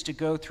is to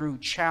go through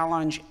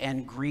challenge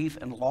and grief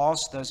and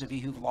loss. Those of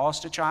you who've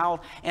lost a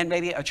child, and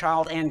maybe a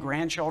child and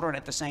grandchildren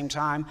at the same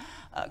time,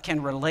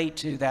 can relate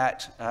to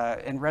that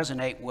and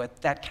resonate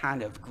with that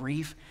kind of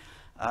grief.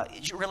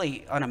 It's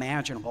really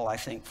unimaginable, I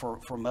think,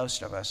 for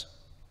most of us.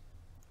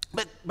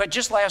 But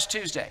just last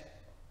Tuesday,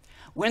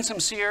 Winsome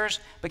Sears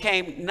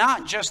became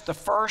not just the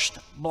first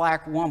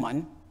black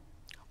woman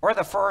or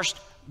the first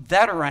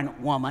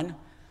veteran woman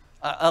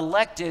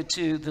elected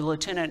to the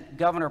lieutenant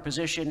governor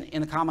position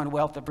in the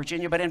Commonwealth of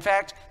Virginia, but in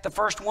fact, the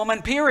first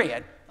woman,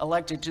 period,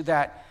 elected to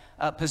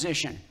that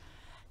position.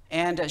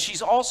 And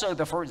she's also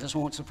the first, this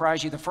won't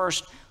surprise you, the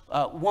first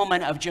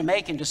woman of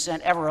Jamaican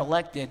descent ever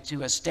elected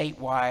to a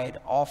statewide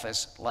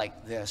office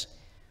like this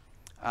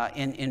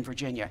in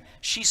Virginia.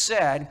 She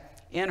said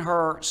in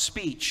her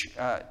speech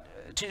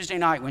Tuesday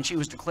night when she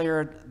was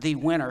declared the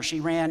winner, she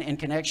ran in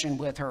connection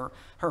with her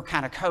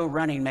kind of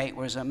co-running mate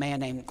was a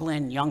man named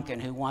Glenn Youngkin,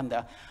 who won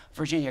the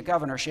Virginia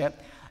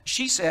governorship.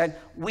 She said,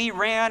 "We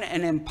ran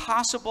an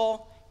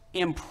impossible,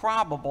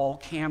 improbable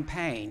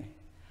campaign.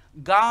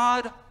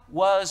 God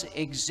was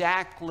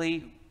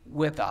exactly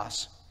with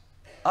us.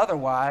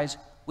 Otherwise,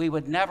 we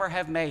would never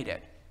have made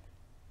it.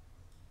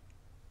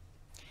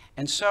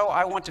 And so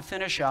I want to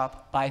finish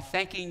up by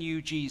thanking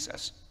you,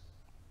 Jesus."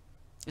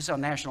 This is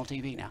on national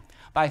TV now.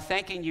 "By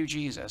thanking you,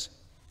 Jesus,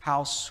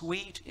 how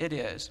sweet it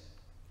is."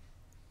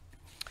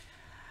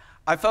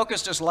 I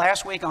focused us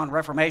last week on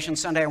Reformation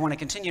Sunday. I want to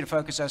continue to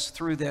focus us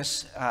through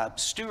this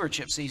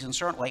stewardship season,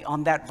 certainly,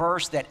 on that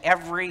verse that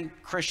every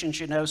Christian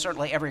should know,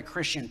 certainly every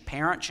Christian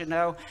parent should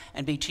know,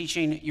 and be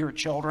teaching your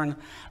children,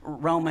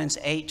 Romans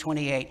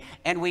 8:28.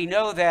 And we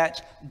know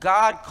that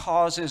God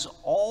causes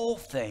all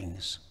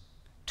things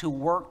to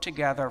work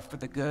together for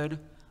the good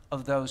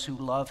of those who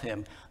love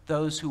him,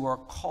 those who are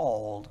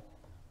called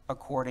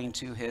according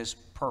to his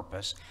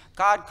purpose.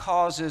 God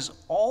causes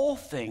all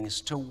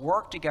things to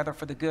work together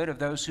for the good of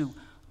those who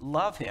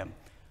love him,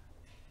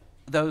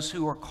 those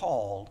who are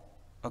called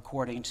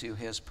according to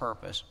his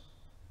purpose.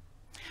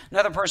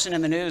 Another person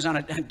in the news, on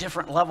a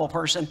different level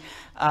person,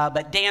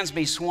 but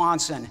Dansby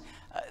Swanson.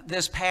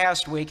 This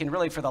past week, and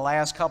really for the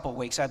last couple of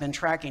weeks, I've been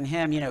tracking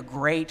him,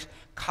 great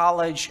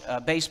college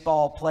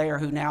baseball player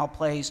who now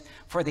plays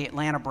for the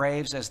Atlanta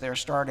Braves as their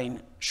starting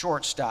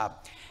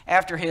shortstop.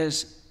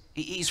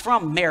 He's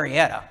from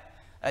Marietta,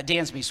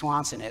 Dansby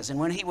Swanson is, and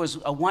when he was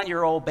a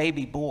one-year-old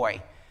baby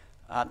boy,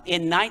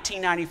 in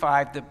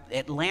 1995, the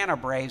Atlanta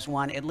Braves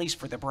won, at least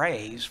for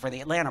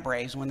the Atlanta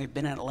Braves, when they've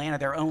been in Atlanta,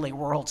 their only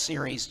World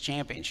Series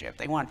championship.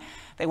 They won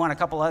a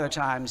couple other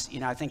times,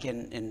 I think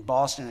in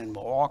Boston and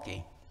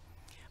Milwaukee.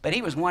 But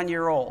he was 1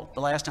 year old the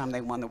last time they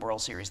won the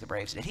World Series, the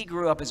Braves did. He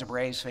grew up as a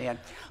Braves fan,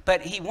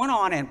 but he went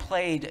on and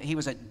played. He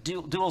was a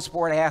dual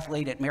sport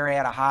athlete at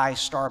Marietta High,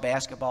 star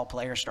basketball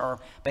player, star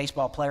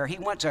baseball player. He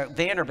went to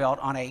Vanderbilt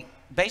on a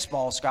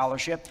baseball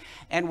scholarship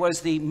and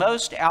was the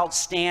most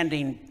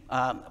outstanding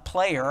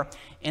player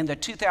in the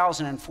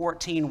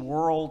 2014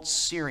 World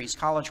Series,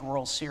 College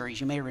World Series.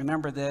 You may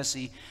remember this.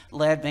 He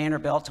led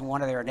Vanderbilt to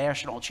one of their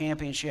national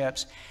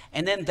championships.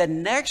 And then the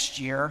next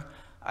year,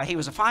 he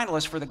was a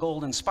finalist for the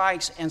Golden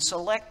Spikes and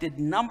selected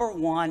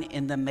 #1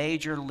 in the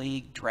Major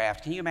League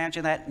Draft. Can you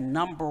imagine that?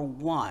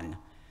 #1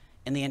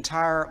 in the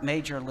entire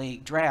Major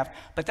League Draft.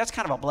 But that's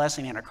kind of a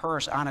blessing and a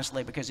curse,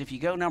 honestly, because if you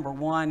go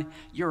 #1,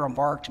 you're a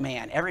marked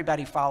man.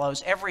 Everybody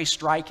follows every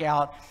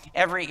strikeout,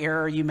 every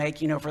error you make,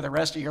 for the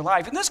rest of your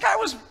life. And this guy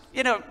was,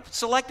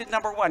 selected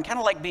 #1, kind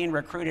of like being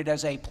recruited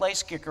as a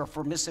place kicker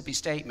for Mississippi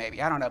State,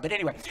 maybe. I don't know. But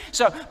anyway,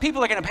 so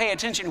people are going to pay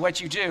attention to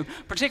what you do.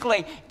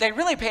 Particularly, they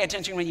really pay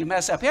attention when you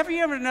mess up. Have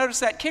you ever noticed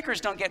that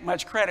kickers don't get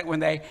much credit when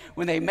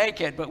they make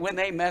it, but when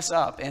they mess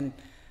up? And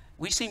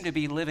we seem to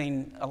be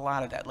living a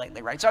lot of that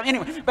lately, right? So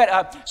anyway,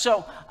 kind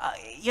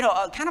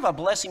of a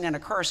blessing and a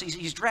curse.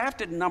 He's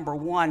drafted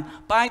 #1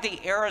 by the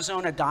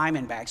Arizona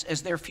Diamondbacks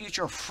as their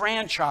future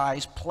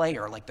franchise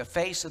player, like the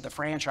face of the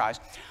franchise.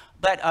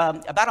 But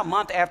about a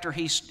month after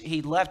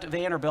he left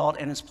Vanderbilt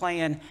and is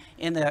playing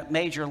in the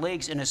major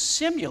leagues in a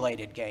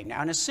simulated game.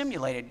 Now, in a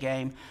simulated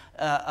game,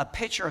 a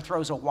pitcher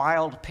throws a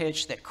wild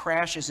pitch that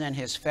crashes in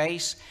his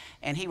face,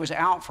 and he was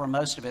out for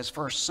most of his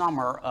first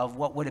summer of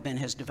what would have been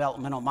his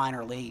developmental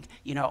minor league,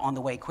 on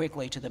the way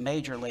quickly to the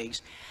major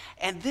leagues.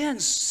 And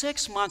then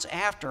 6 months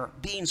after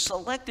being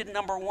selected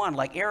 #1,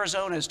 like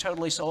Arizona is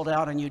totally sold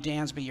out on you,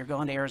 Dansby, you're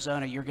going to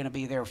Arizona, you're going to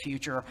be their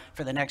future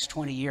for the next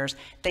 20 years,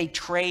 they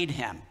trade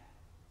him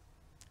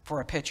for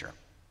a pitcher.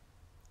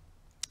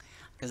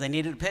 Because they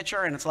needed a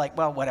pitcher, and it's like,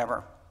 well,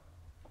 whatever,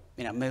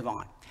 move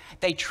on.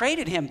 They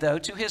traded him, though,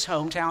 to his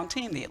hometown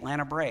team, the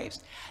Atlanta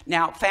Braves.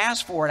 Now,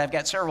 fast forward, I've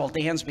got several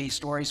Dansby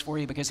stories for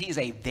you because he's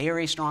a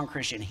very strong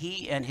Christian.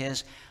 He and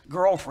his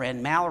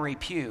girlfriend, Mallory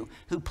Pugh,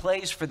 who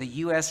plays for the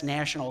U.S.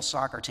 national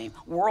soccer team,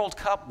 World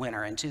Cup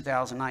winner in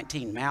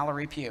 2019,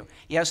 Mallory Pugh.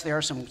 Yes, there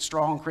are some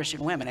strong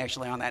Christian women,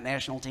 actually, on that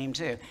national team,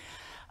 too.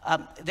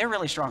 They're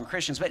really strong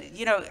Christians. But,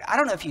 I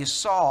don't know if you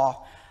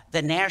saw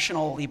the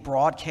nationally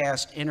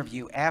broadcast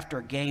interview after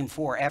Game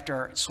 4,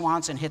 after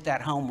Swanson hit that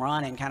home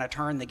run and kind of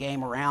turned the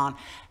game around,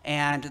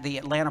 and the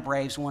Atlanta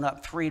Braves went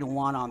up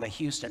 3-1 on the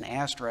Houston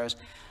Astros.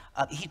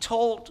 He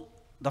told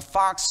the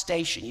Fox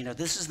station,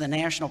 this is the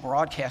national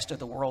broadcast of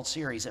the World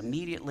Series,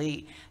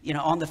 immediately,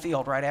 on the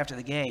field right after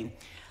the game.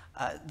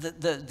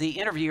 The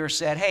interviewer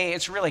said, hey,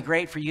 it's really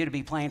great for you to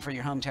be playing for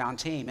your hometown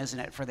team, isn't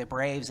it, for the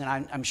Braves? And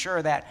I'm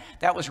sure that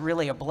was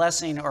really a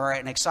blessing or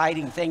an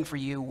exciting thing for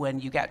you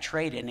when you got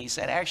traded. And he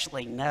said,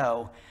 actually,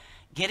 no.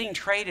 Getting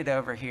traded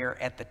over here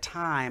at the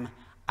time,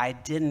 I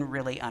didn't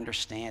really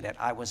understand it.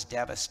 I was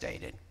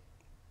devastated.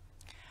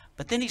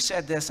 But then he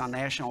said this on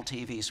national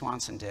TV,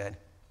 Swanson did.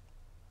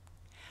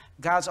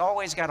 God's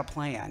always got a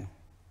plan.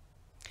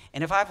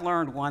 And if I've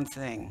learned one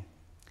thing,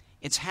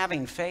 it's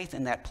having faith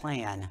in that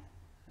plan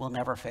will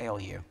never fail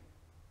you.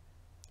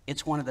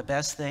 It's one of the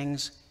best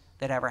things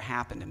that ever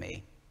happened to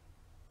me.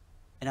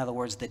 In other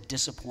words, the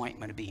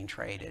disappointment of being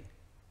traded.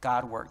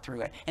 God worked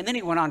through it. And then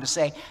he went on to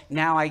say,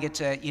 now I get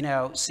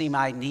to, see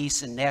my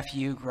niece and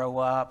nephew grow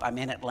up. I'm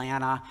in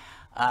Atlanta.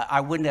 I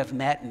wouldn't have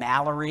met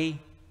Mallory,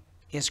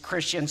 his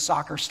Christian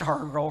soccer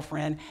star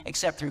girlfriend,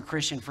 except through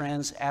Christian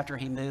friends after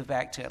he moved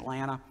back to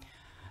Atlanta.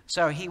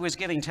 So he was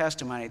giving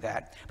testimony of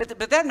that.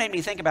 But that made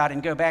me think about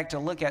and go back to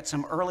look at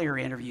some earlier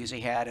interviews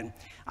he had. And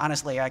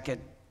honestly, I could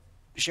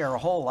share a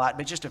whole lot,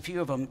 but just a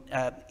few of them.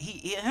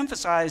 He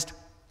emphasized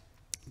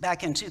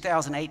back in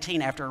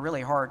 2018, after a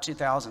really hard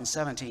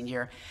 2017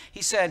 year,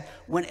 he said,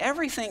 when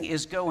everything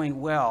is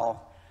going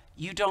well,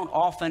 you don't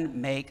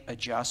often make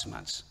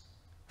adjustments.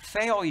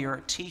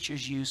 Failure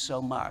teaches you so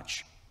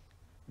much.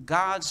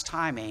 God's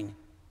timing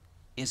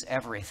is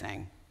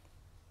everything.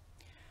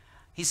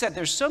 He said,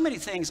 there's so many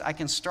things I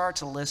can start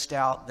to list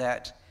out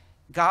that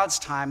God's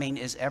timing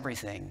is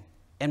everything.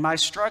 And my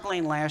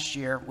struggling last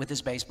year with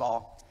his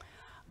baseball,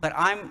 but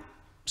I'm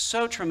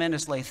so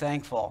tremendously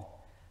thankful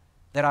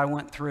that I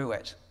went through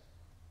it.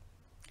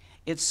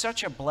 It's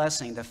such a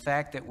blessing, the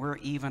fact that we're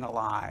even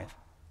alive.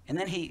 And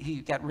then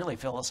he got really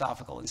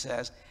philosophical and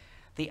says,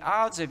 the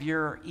odds of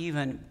your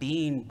even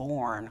being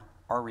born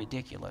are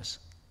ridiculous.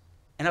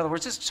 In other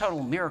words, it's a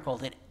total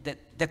miracle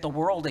that the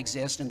world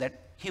exists and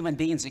that human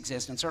beings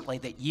exist, and certainly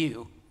that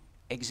you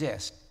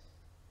exist.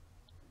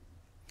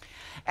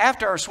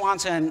 After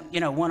Swanson,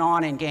 went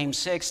on in Game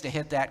 6 to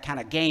hit that kind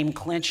of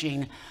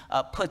game-clinching,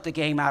 put the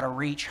game out of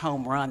reach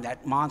home run,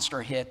 that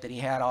monster hit that he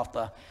had off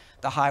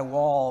the high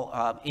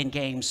wall in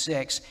Game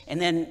 6. And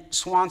then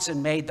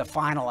Swanson made the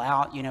final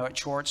out, at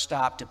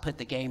shortstop to put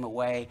the game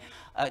away,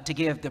 to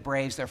give the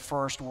Braves their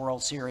first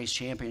World Series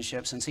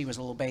championship since he was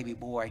a little baby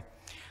boy.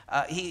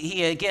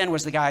 He again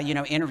was the guy,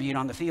 interviewed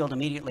on the field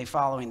immediately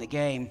following the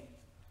game.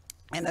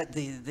 And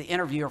the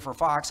interviewer for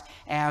Fox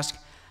asked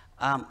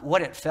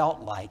what it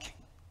felt like,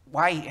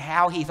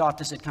 how he thought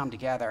this had come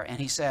together. And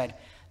he said,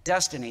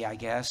 destiny, I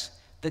guess,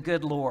 the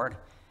good Lord.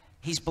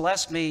 He's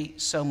blessed me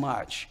so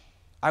much.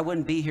 I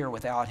wouldn't be here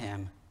without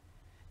him.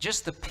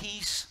 Just the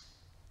peace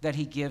that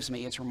he gives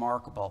me, it's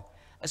remarkable.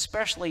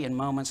 Especially in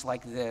moments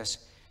like this,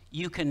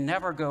 you can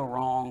never go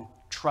wrong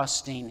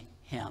trusting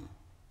him.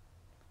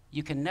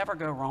 You can never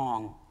go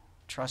wrong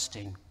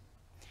trusting.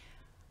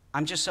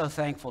 I'm just so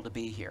thankful to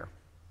be here.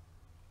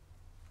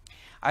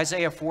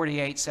 Isaiah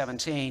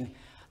 48:17,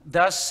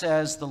 thus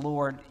says the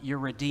Lord, your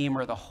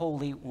Redeemer, the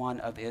Holy One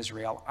of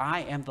Israel.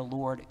 I am the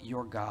Lord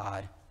your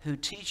God, who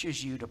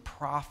teaches you to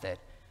profit,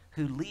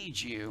 who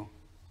leads you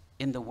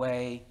in the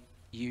way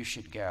you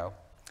should go.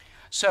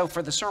 So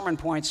for the sermon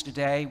points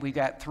today, we've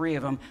got 3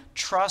 of them.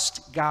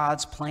 Trust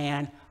God's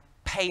plan,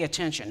 pay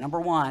attention. Number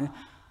 1,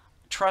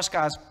 trust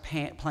God's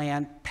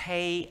plan,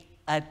 pay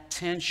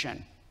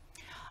attention.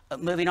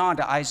 Moving on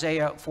to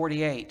Isaiah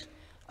 48,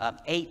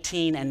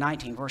 18 and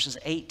 19, verses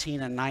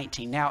 18 and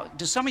 19. Now,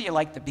 do some of you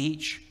like the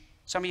beach?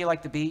 Some of you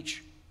like the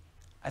beach?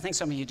 I think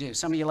some of you do.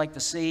 Some of you like the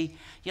sea.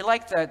 You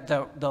like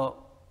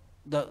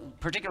the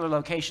particular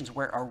locations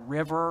where a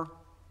river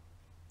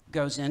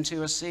goes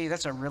into a sea.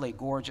 That's a really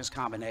gorgeous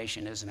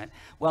combination, isn't it?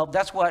 Well,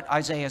 that's what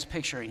Isaiah is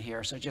picturing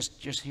here. So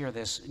just hear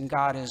this. And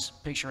God is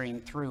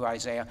picturing through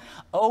Isaiah.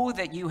 Oh,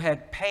 that you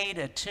had paid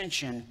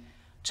attention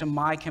to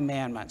my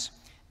commandments.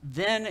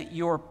 Then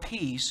your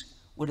peace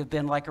would have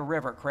been like a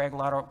river. Craig, a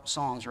lot of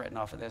songs written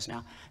off of this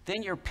now.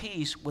 Then your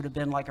peace would have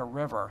been like a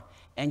river,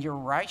 and your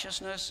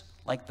righteousness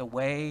like the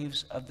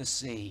waves of the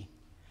sea.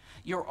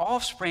 Your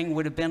offspring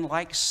would have been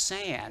like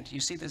sand. You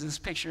see this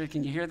picture?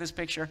 Can you hear this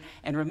picture?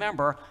 And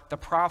remember the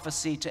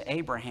prophecy to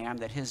Abraham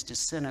that his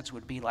descendants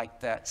would be like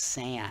the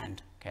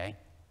sand, okay?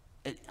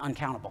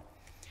 Uncountable.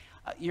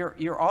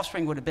 Your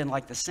offspring would have been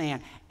like the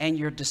sand, and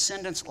your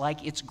descendants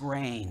like its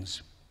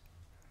grains.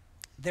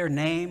 Their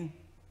name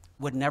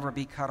would never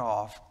be cut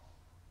off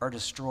or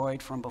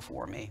destroyed from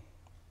before me.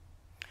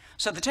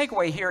 So the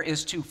takeaway here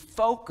is to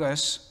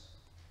focus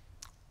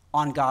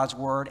on God's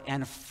word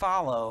and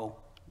follow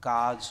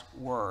God's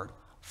word.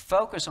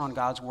 Focus on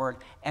God's word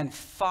and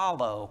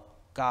follow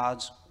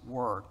God's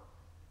word.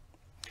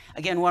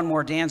 Again, one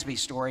more Dansby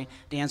story,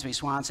 Dansby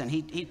Swanson.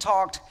 He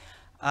talked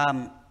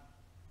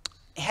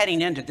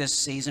heading into this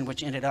season,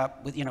 which ended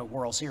up with,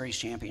 World Series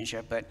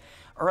championship, but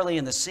early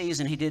in the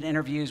season, he did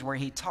interviews where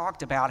he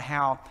talked about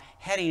how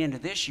heading into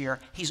this year,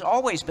 he's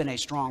always been a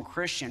strong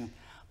Christian,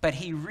 but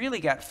he really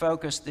got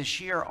focused this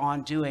year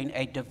on doing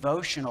a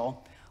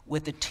devotional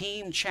with the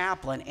team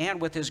chaplain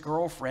and with his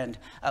girlfriend,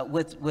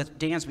 with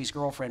Dansby's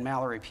girlfriend,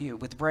 Mallory Pugh,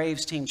 with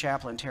Braves team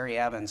chaplain, Terry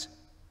Evans.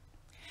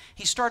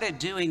 He started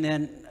doing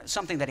then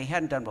something that he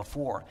hadn't done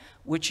before,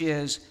 which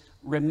is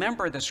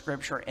remember the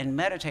scripture and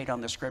meditate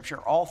on the scripture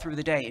all through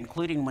the day,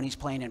 including when he's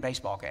playing in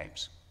baseball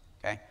games.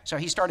 Okay? So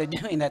he started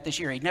doing that this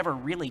year. He'd never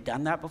really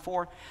done that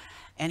before.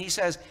 And he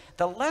says,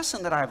 the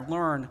lesson that I've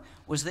learned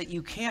was that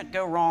you can't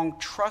go wrong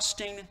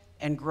trusting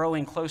and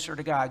growing closer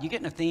to God. You're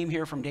getting a theme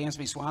here from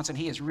Dansby Swanson.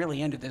 He is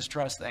really into this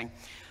trust thing.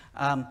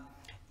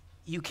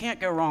 You can't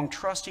go wrong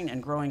trusting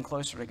and growing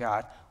closer to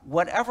God.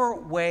 Whatever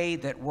way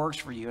that works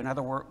for you, in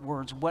other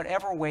words,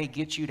 whatever way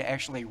gets you to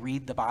actually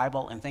read the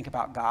Bible and think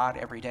about God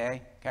every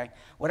day, okay?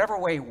 Whatever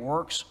way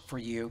works for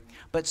you,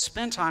 but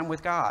spend time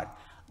with God.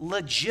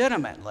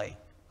 Legitimately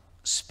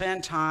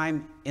spend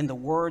time in the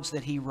words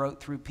that he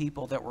wrote through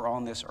people that were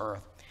on this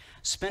earth.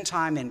 Spend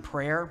time in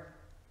prayer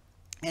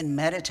and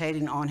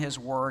meditating on his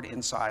word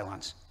in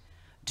silence.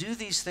 Do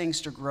these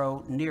things to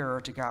grow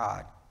nearer to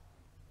God.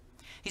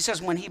 He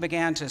says when he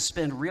began to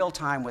spend real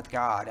time with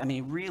God,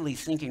 really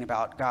thinking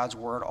about God's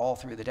word all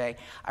through the day,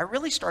 I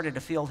really started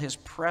to feel his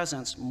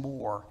presence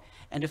more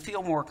and to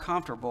feel more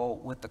comfortable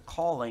with the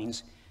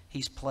callings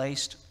he's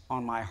placed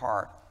on my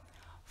heart.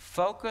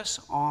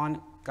 Focus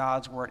on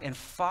God's word and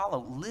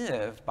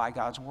live by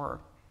God's word.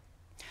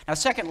 Now,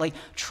 secondly,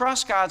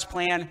 trust God's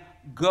plan,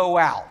 go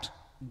out.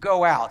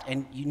 Go out.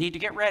 And you need to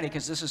get ready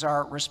because this is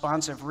our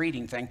responsive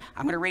reading thing.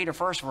 I'm going to read a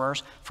first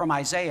verse from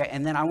Isaiah,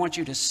 and then I want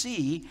you to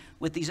see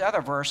with these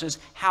other verses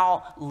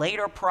how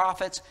later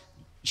prophets,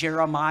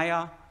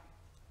 Jeremiah,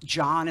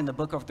 John in the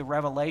book of the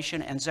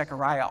Revelation and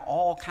Zechariah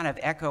all kind of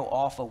echo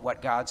off of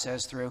what God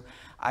says through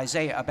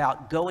Isaiah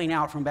about going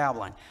out from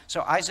Babylon.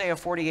 So Isaiah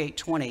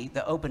 48:20,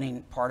 the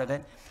opening part of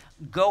it,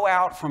 go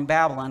out from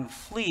Babylon,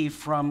 flee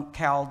from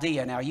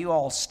Chaldea. Now you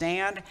all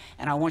stand,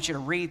 and I want you to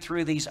read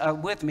through these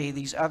with me,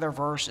 these other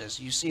verses.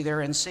 You see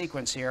they're in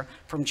sequence here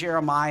from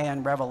Jeremiah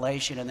and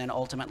Revelation, and then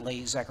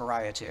ultimately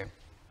Zechariah 2.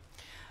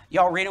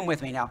 Y'all read them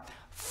with me now.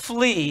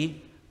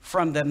 Flee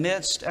from the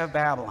midst of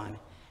Babylon,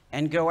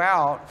 and go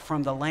out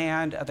from the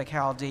land of the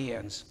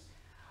Chaldeans.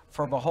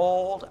 For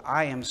behold,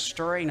 I am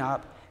stirring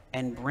up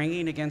and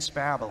bringing against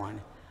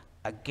Babylon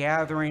a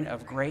gathering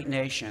of great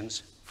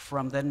nations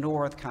from the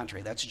north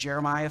country. That's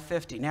Jeremiah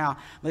 50. Now,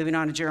 moving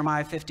on to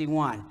Jeremiah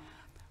 51.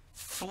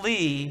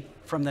 Flee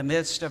from the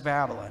midst of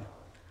Babylon.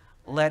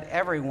 Let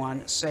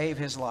everyone save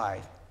his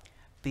life.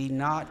 Be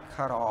not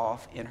cut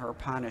off in her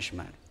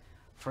punishment.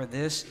 For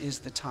this is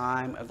the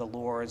time of the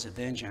Lord's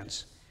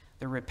vengeance,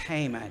 the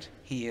repayment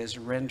he is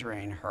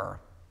rendering her.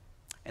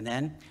 And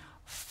then,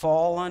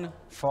 fallen,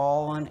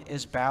 fallen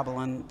is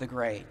Babylon the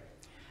Great.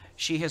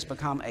 She has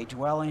become a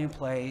dwelling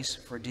place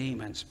for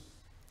demons.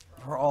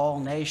 For all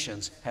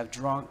nations have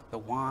drunk the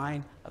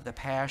wine of the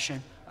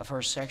passion of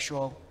her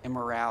sexual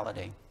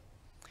immorality.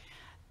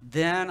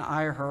 Then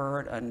I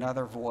heard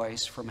another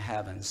voice from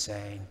heaven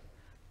saying,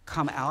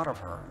 come out of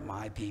her,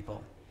 my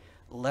people,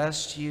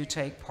 lest you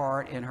take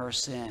part in her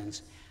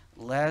sins,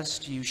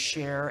 lest you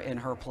share in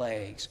her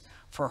plagues.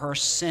 For her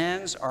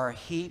sins are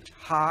heaped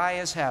high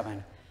as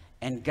heaven,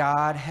 and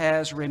God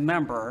has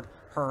remembered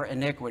her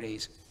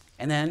iniquities.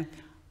 And then,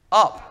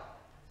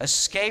 up,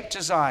 escape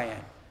to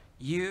Zion,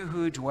 you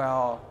who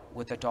dwell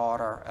with the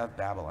daughter of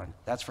Babylon.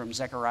 That's from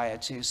Zechariah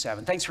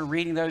 2:7. Thanks for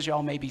reading those.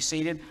 Y'all may be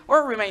seated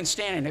or remain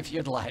standing if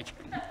you'd like.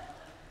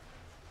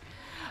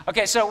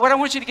 Okay, so what I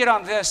want you to get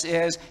on this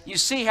is, you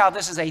see how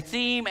this is a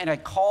theme and a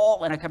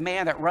call and a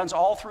command that runs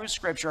all through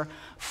Scripture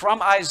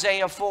from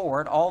Isaiah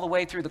forward, all the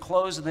way through the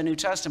close of the New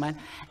Testament.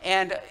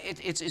 And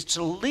it's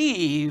to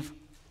leave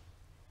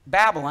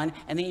Babylon,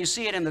 and then you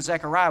see it in the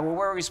Zechariah. Well,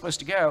 where are we supposed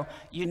to go?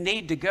 You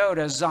need to go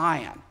to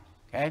Zion,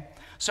 okay?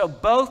 So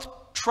both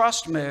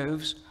trust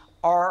moves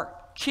are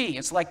key.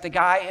 It's like the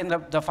guy in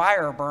the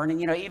fire burning,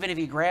 you know, even if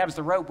he grabs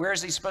the rope, where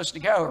is he supposed to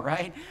go,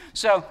 right?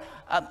 So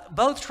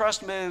both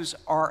trust moves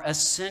are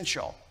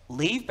essential.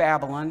 Leave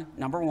Babylon,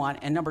 number one,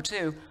 and number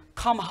two,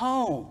 come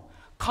home.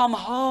 Come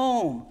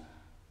home.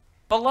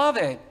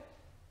 Beloved,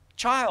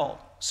 child,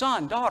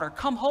 son, daughter,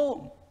 come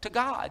home to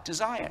God, to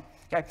Zion.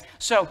 Okay,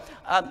 so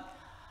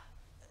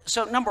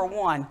number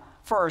one,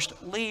 first,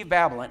 leave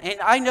Babylon.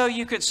 And I know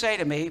you could say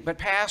to me, but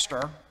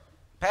Pastor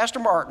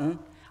Martin,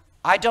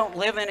 I don't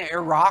live in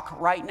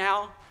Iraq right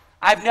now.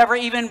 I've never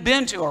even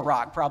been to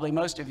Iraq. Probably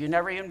most of you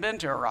never even been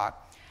to Iraq.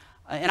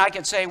 And I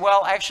could say,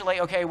 well,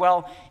 actually, okay,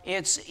 well,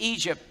 it's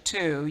Egypt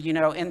too. You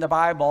know, in the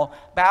Bible,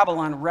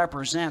 Babylon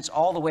represents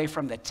all the way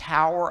from the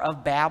Tower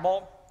of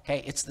Babel.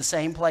 Okay, it's the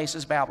same place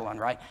as Babylon,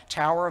 right?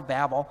 Tower of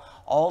Babel,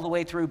 all the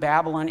way through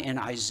Babylon in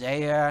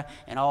Isaiah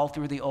and all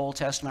through the Old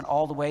Testament,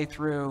 all the way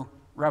through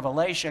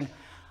Revelation.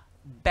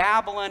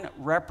 Babylon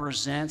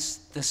represents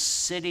the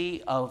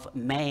city of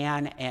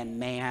man and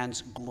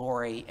man's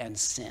glory and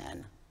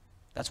sin.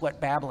 That's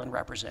what Babylon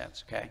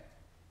represents, okay?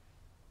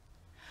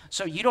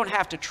 So you don't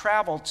have to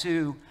travel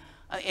to,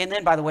 and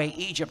then by the way,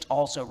 Egypt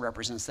also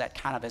represents that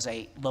kind of as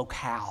a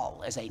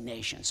locale, as a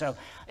nation. So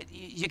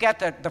you got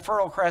the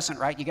Fertile Crescent,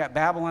 right? You got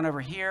Babylon over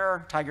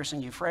here, Tigris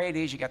and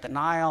Euphrates, you got the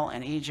Nile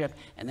and Egypt,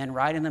 and then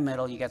right in the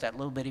middle, you got that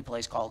little bitty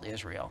place called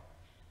Israel.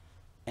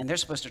 And they're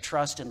supposed to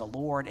trust in the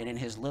Lord and in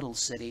his little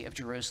city of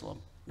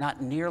Jerusalem.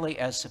 Not nearly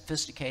as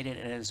sophisticated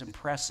and as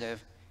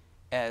impressive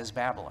as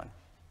Babylon.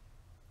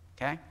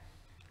 Okay?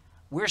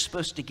 We're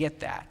supposed to get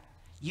that.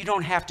 You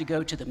don't have to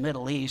go to the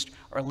Middle East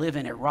or live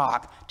in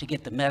Iraq to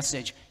get the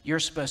message. You're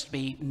supposed to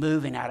be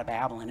moving out of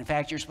Babylon. In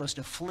fact, you're supposed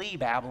to flee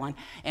Babylon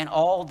and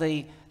all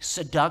the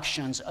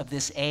seductions of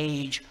this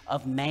age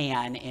of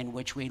man in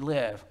which we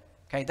live.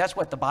 Okay? That's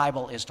what the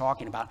Bible is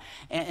talking about.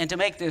 And to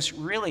make this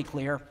really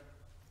clear,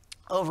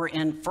 over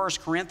in 1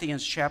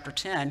 Corinthians chapter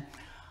 10,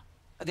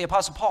 the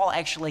Apostle Paul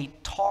actually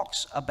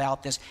talks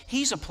about this.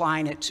 He's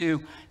applying it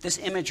to this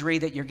imagery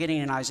that you're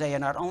getting in Isaiah,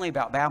 not only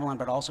about Babylon,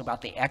 but also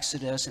about the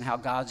Exodus and how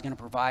God's going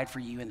to provide for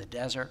you in the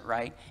desert,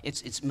 right?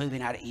 It's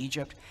moving out of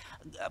Egypt.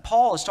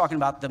 Paul is talking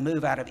about the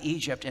move out of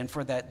Egypt and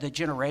for the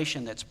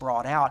generation that's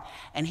brought out,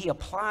 and he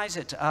applies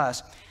it to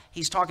us.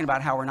 He's talking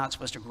about how we're not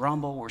supposed to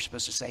grumble, we're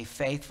supposed to stay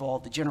faithful.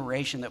 The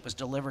generation that was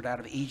delivered out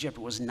of Egypt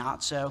was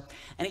not so.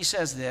 And he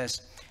says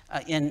this,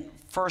 in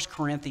 1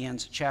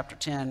 Corinthians chapter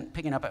 10,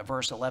 picking up at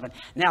verse 11.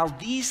 Now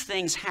these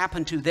things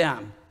happened to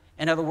them.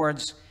 In other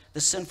words,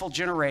 the sinful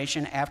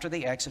generation after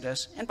the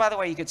Exodus. And by the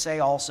way, you could say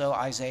also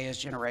Isaiah's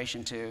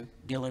generation too,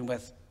 dealing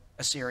with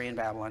Assyria and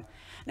Babylon.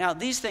 Now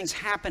these things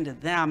happened to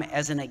them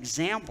as an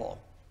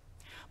example,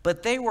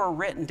 but they were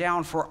written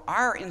down for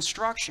our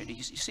instruction.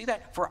 You see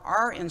that? For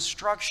our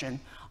instruction,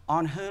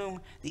 on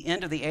whom the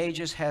end of the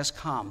ages has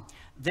come.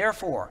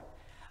 Therefore,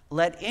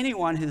 let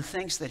anyone who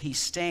thinks that he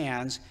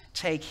stands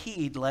take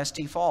heed lest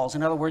he falls.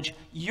 In other words,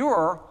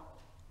 you're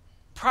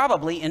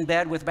probably in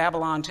bed with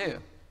Babylon too.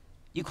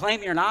 You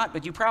claim you're not,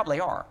 but you probably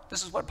are.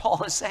 This is what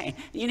Paul is saying.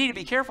 You need to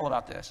be careful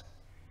about this.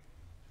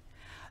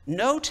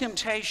 No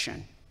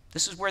temptation,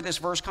 this is where this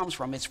verse comes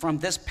from. It's from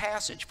this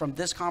passage, from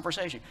this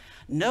conversation.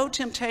 No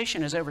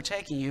temptation is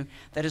overtaking you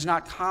that is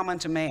not common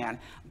to man.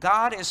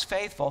 God is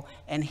faithful,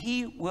 and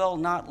he will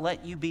not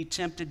let you be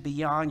tempted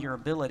beyond your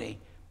ability.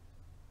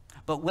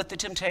 But with the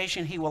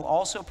temptation, he will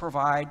also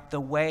provide the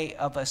way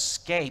of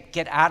escape.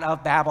 Get out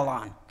of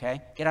Babylon,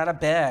 okay? Get out of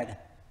bed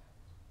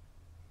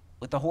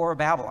with the whore of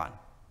Babylon.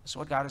 That's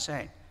what God is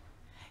saying.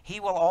 He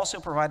will also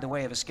provide the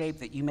way of escape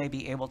that you may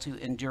be able to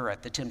endure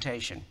it, the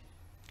temptation.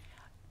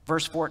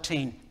 Verse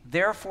 14,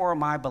 therefore,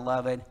 my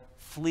beloved,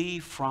 flee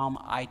from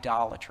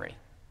idolatry.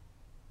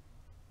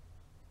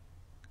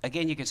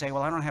 Again, you could say,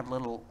 well, I don't have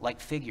little like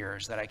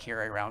figures that I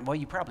carry around. Well,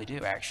 you probably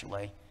do,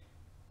 actually.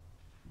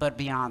 But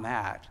beyond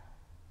that,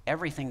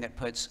 everything that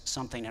puts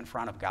something in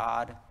front of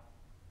God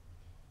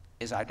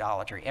is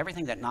idolatry.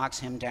 Everything that knocks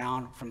him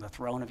down from the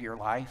throne of your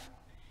life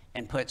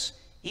and puts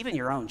even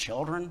your own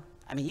children.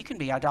 I mean, you can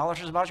be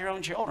idolatrous about your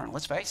own children.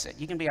 Let's face it.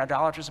 You can be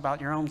idolatrous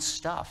about your own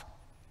stuff.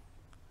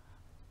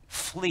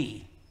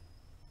 Flee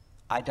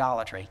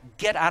idolatry.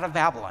 Get out of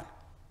Babylon.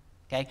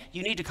 Okay?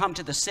 You need to come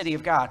to the city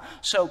of God.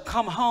 So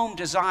come home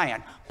to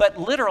Zion. But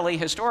literally,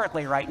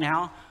 historically, right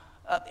now,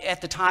 at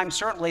the time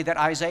certainly that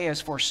Isaiah is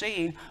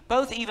foreseeing,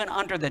 both even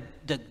under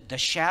the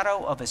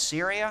shadow of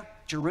Assyria,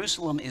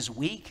 Jerusalem is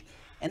weak.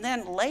 And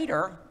then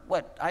later,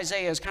 what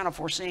Isaiah is kind of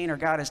foreseeing, or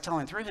God is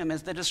telling through him,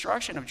 is the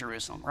destruction of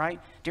Jerusalem, right?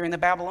 During the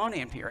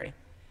Babylonian period.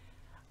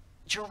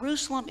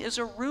 Jerusalem is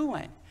a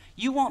ruin.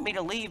 You want me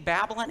to leave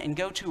Babylon and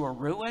go to a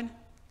ruin?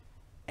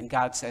 And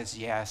God says,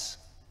 yes,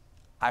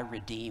 I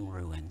redeem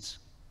ruins.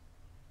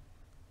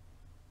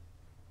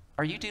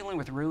 Are you dealing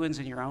with ruins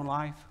in your own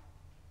life?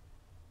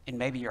 In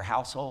maybe your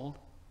household?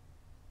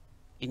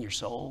 In your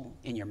soul?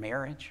 In your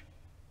marriage?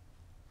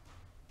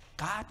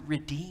 God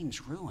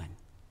redeems ruin.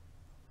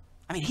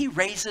 I mean, he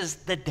raises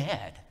the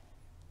dead.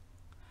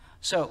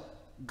 So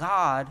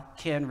God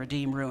can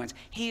redeem ruins.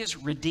 He has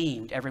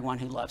redeemed everyone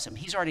who loves him.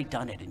 He's already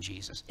done it in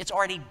Jesus. It's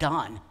already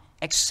done.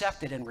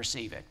 Accept it and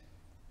receive it.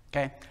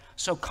 Okay?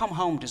 So come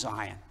home to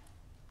Zion.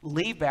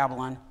 Leave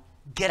Babylon.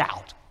 Get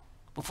out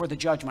before the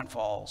judgment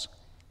falls,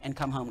 and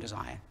come home to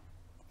Zion.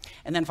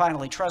 And then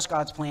finally, trust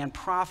God's plan.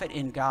 Profit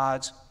in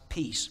God's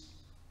peace.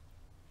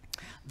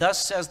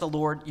 Thus says the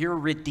Lord, your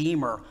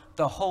Redeemer,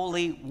 the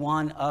Holy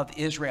One of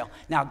Israel.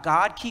 Now,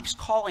 God keeps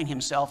calling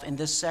himself in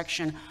this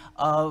section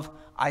of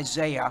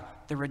Isaiah,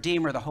 the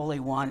Redeemer, the Holy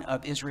One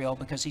of Israel,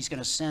 because he's going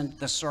to send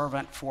the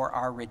servant for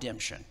our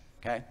redemption,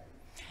 okay?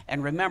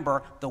 And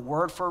remember, the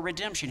word for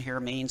redemption here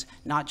means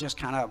not just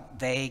kind of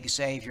vague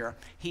Savior.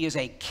 He is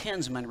a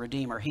kinsman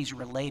Redeemer. He's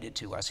related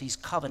to us. He's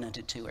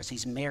covenanted to us.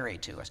 He's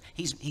married to us.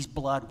 He's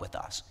blood with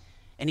us.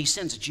 And he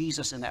sends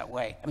Jesus in that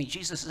way. I mean,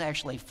 Jesus is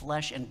actually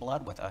flesh and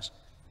blood with us.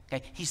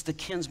 Okay? He's the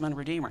kinsman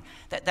Redeemer.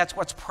 That's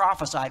what's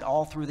prophesied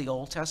all through the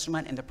Old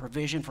Testament and the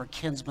provision for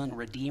kinsman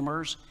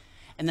redeemers.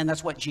 And then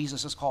that's what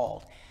Jesus is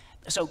called.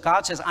 So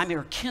God says, I'm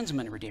your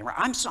kinsman Redeemer.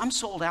 I'm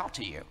sold out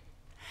to you.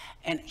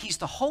 And he's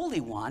the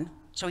Holy One,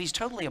 so he's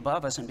totally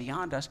above us and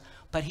beyond us,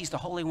 but he's the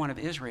Holy One of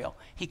Israel.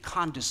 He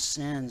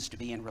condescends to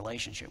be in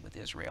relationship with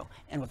Israel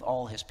and with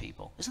all his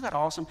people. Isn't that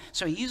awesome?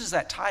 So he uses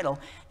that title,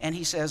 and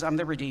he says, I'm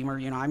the Redeemer,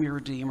 I'm your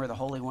Redeemer, the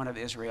Holy One of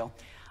Israel.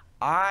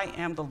 I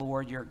am the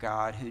Lord your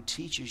God who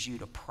teaches you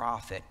to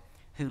profit,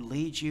 who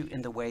leads you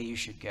in the way you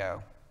should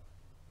go.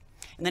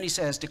 And then he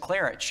says,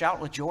 declare it, shout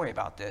with joy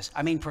about this.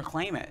 I mean,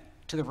 proclaim it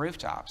to the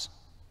rooftops.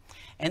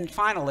 And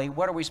finally,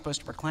 what are we supposed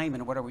to proclaim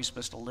and what are we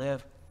supposed to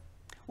live?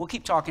 We'll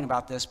keep talking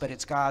about this, but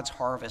it's God's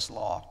harvest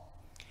law.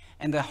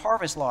 And the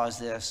harvest law is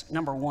this.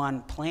 Number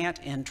one, plant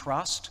in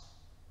trust.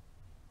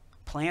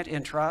 Plant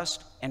in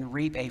trust and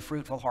reap a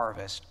fruitful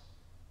harvest.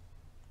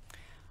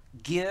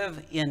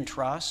 Give in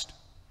trust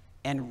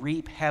and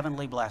reap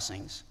heavenly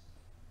blessings.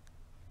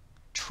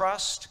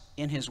 Trust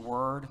in his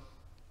word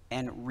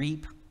and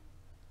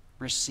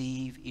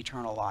receive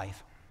eternal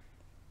life.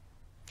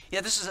 Yeah,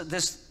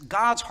 this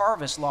God's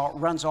harvest law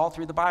runs all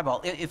through the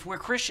Bible. If we're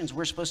Christians,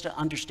 we're supposed to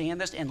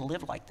understand this and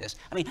live like this.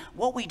 I mean,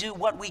 what we do,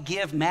 what we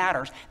give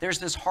matters. There's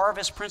this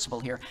harvest principle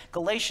here.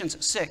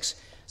 Galatians 6,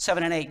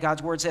 7 and 8,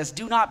 God's word says,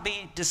 do not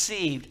be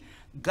deceived.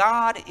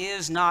 God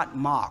is not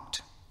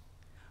mocked.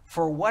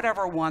 For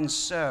whatever one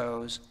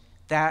sows,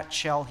 that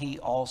shall he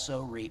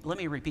also reap. Let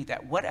me repeat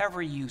that.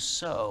 Whatever you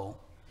sow,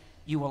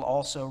 you will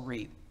also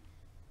reap.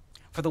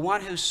 For the one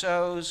who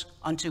sows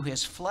unto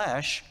his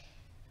flesh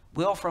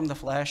will from the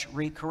flesh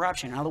reap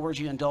corruption. In other words,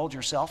 you indulge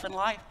yourself in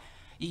life.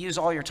 You use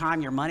all your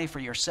time, your money for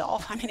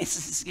yourself. I mean,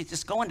 it's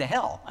just going to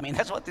hell. I mean,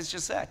 that's what this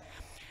just said.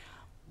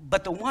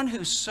 But the one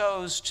who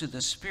sows to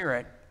the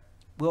Spirit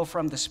will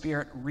from the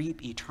Spirit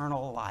reap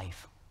eternal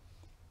life.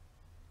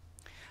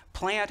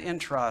 Plant in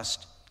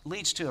trust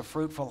leads to a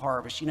fruitful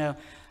harvest.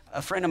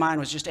 A friend of mine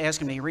was just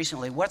asking me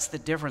recently, what's the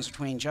difference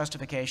between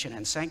justification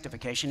and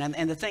sanctification?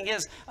 And the thing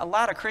is, a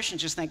lot of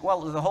Christians just think,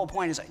 well, the whole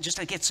point is just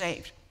to get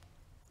saved.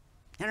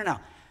 No.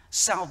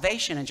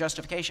 Salvation and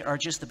justification are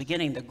just the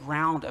beginning, the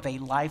ground of a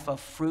life of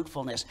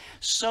fruitfulness,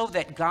 so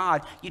that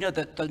God,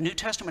 the New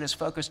Testament is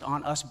focused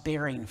on us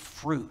bearing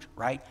fruit,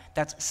 right?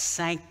 That's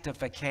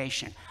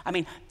sanctification. I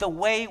mean, the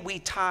way we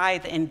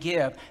tithe and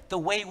give, the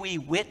way we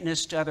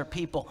witness to other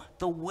people,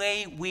 the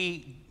way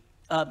we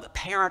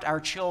parent our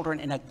children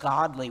in a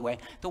godly way,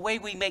 the way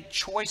we make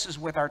choices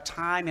with our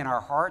time and our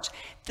hearts,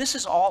 this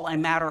is all a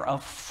matter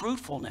of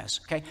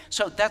fruitfulness, okay?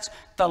 So that's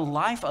the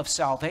life of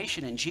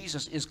salvation in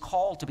Jesus is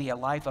called to be a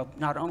life of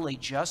not only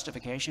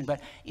justification,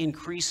 but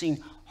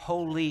increasing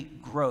holy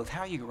growth.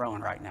 How are you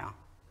growing right now?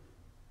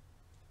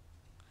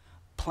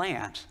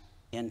 Plant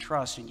in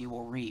trust and you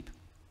will reap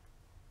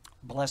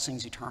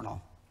blessings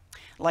eternal.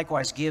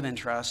 Likewise, give in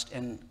trust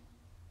and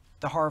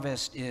the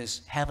harvest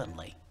is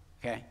heavenly,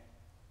 okay?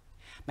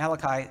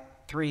 Malachi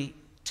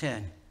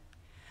 3:10,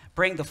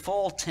 bring the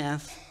full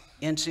tenth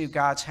into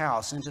God's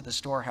house, into the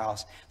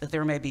storehouse, that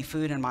there may be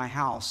food in my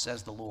house,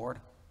 says the Lord.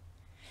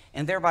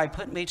 And thereby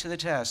put me to the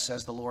test,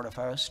 says the Lord of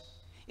hosts,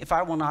 if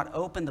I will not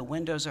open the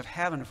windows of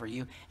heaven for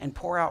you and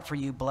pour out for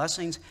you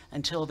blessings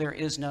until there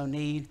is no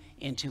need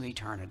into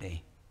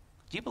eternity.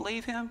 Do you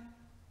believe him?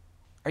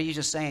 Or are you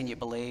just saying you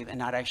believe and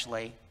not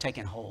actually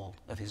taking hold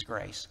of his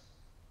grace?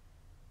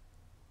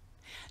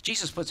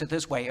 Jesus puts it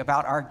this way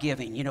about our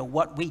giving,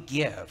 what we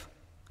give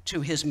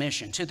to his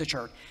mission, to the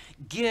church.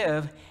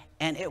 Give,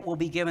 and it will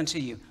be given to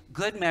you.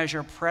 Good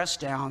measure,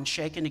 pressed down,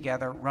 shaken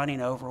together,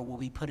 running over, will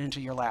be put into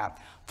your lap.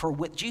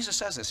 Jesus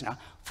says this now,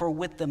 for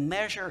with the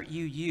measure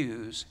you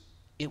use,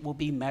 it will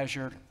be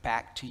measured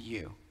back to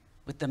you.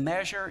 With the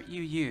measure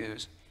you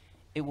use,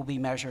 it will be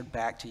measured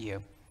back to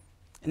you.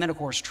 And then, of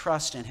course,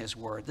 trust in his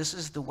word. This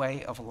is the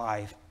way of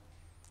life.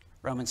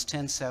 Romans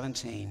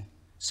 10:17.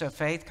 So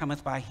faith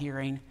cometh by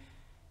hearing,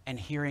 and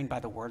hearing by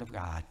the word of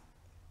God.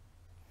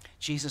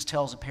 Jesus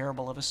tells a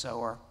parable of a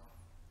sower.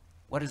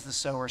 What is the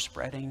sower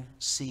spreading?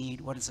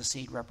 Seed. What does the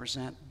seed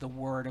represent? The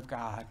word of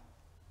God.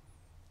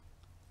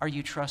 Are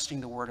you trusting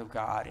the word of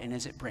God, and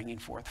is it bringing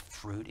forth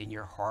fruit in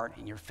your heart,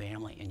 in your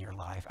family, in your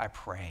life? I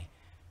pray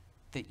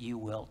that you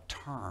will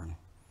turn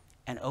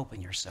and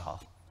open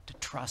yourself to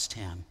trust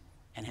him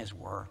and his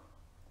word.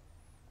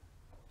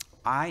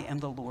 I am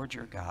the Lord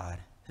your God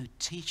who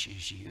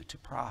teaches you to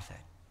profit,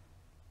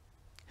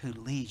 who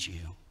leads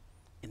you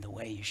in the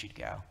way you should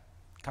go.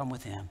 Come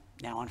with him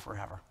now and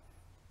forever.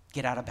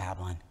 Get out of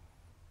Babylon.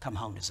 Come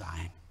home to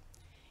Zion.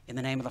 In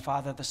the name of the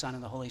Father, the Son,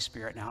 and the Holy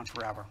Spirit, now and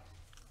forever.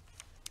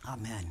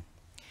 Amen.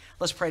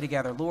 Let's pray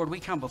together. Lord,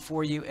 we come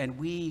before you and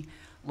we,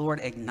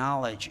 Lord,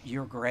 acknowledge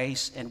your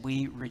grace and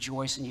we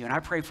rejoice in you. And I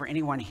pray for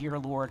anyone here,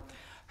 Lord,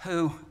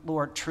 who,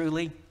 Lord,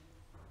 truly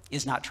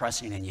is not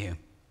trusting in you,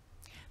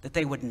 that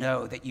they would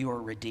know that you are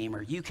a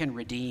redeemer. You can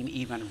redeem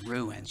even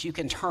ruins. You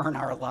can turn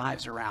our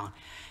lives around.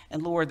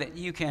 And Lord, that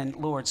you can,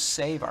 Lord,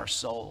 save our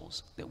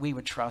souls, that we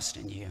would trust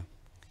in you.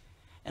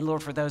 And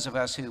Lord, for those of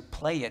us who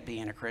play at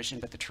being a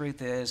Christian, but the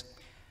truth is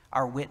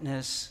our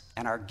witness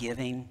and our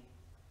giving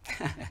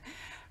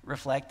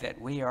reflect that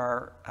we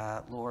are,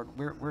 Lord,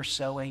 we're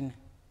sowing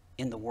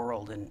in the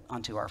world and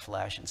unto our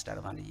flesh instead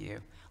of unto you.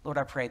 Lord,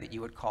 I pray that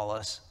you would call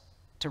us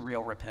to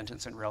real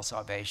repentance and real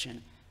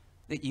salvation,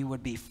 that you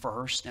would be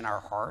first in our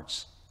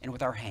hearts and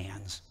with our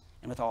hands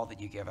and with all that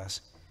you give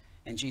us.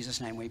 In Jesus'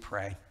 name we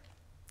pray.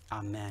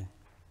 Amen.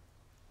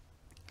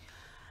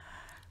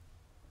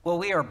 Well,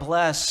 we are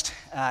blessed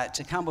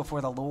to come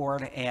before the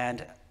Lord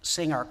and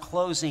sing our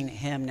closing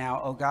hymn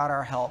now, O God,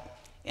 our help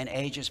in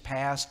ages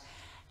past.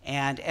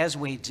 And as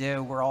we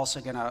do, we're also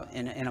going to,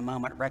 in a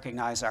moment,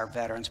 recognize our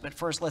veterans. But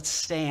first, let's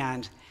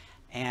stand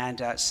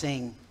and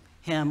sing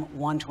hymn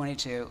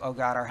 122, O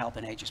God, our help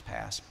in ages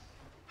past.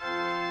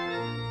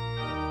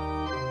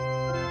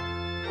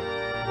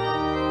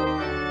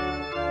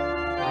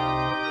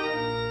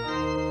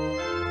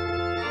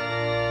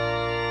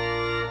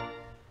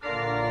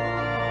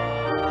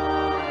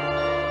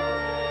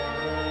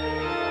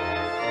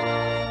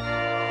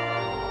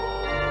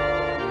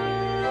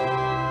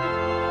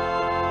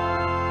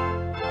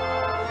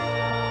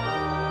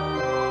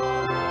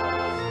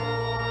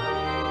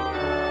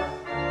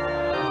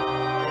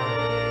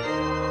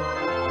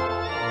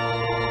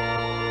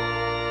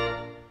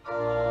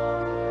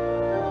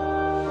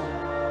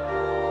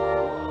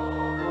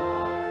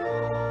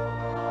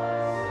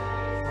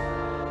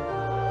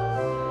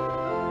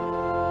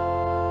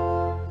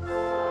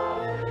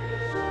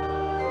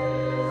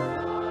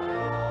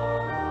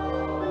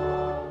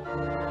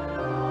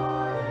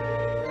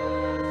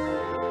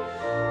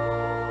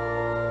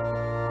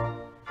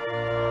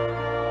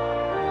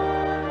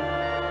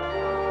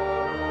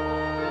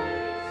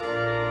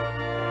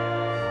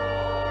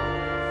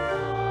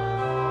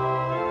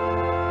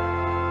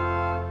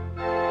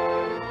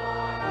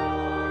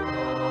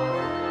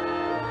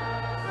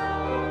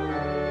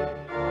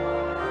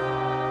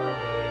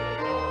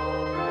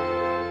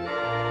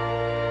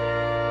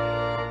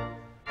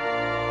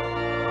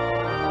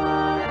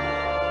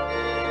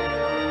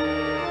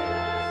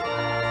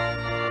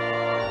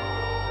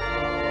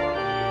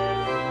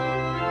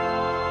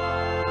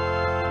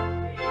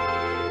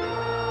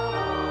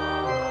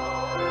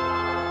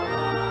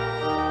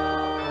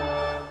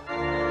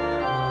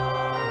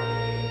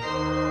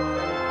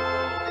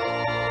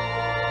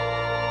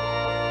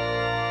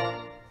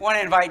 want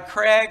to invite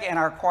Craig and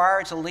our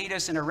choir to lead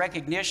us in a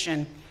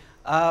recognition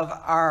of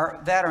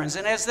our veterans.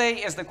 And as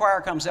the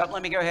choir comes up,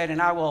 let me go ahead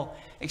and I will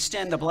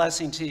extend the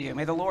blessing to you.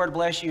 May the Lord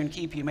bless you and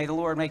keep you. May the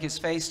Lord make his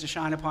face to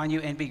shine upon you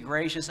and be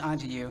gracious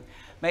unto you.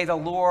 May the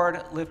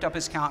Lord lift up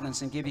his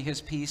countenance and give you his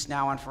peace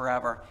now and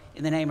forever.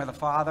 In the name of the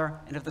Father,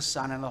 and of the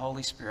Son, and of the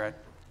Holy Spirit.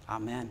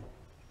 Amen.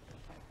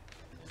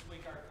 This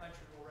week our country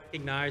will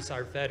recognize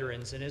our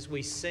veterans, and as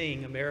we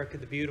sing America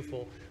the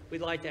Beautiful,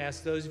 we'd like to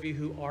ask those of you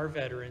who are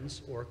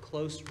veterans or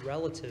close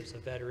relatives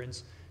of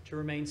veterans to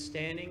remain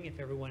standing if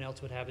everyone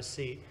else would have a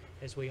seat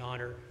as we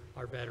honor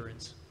our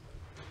veterans.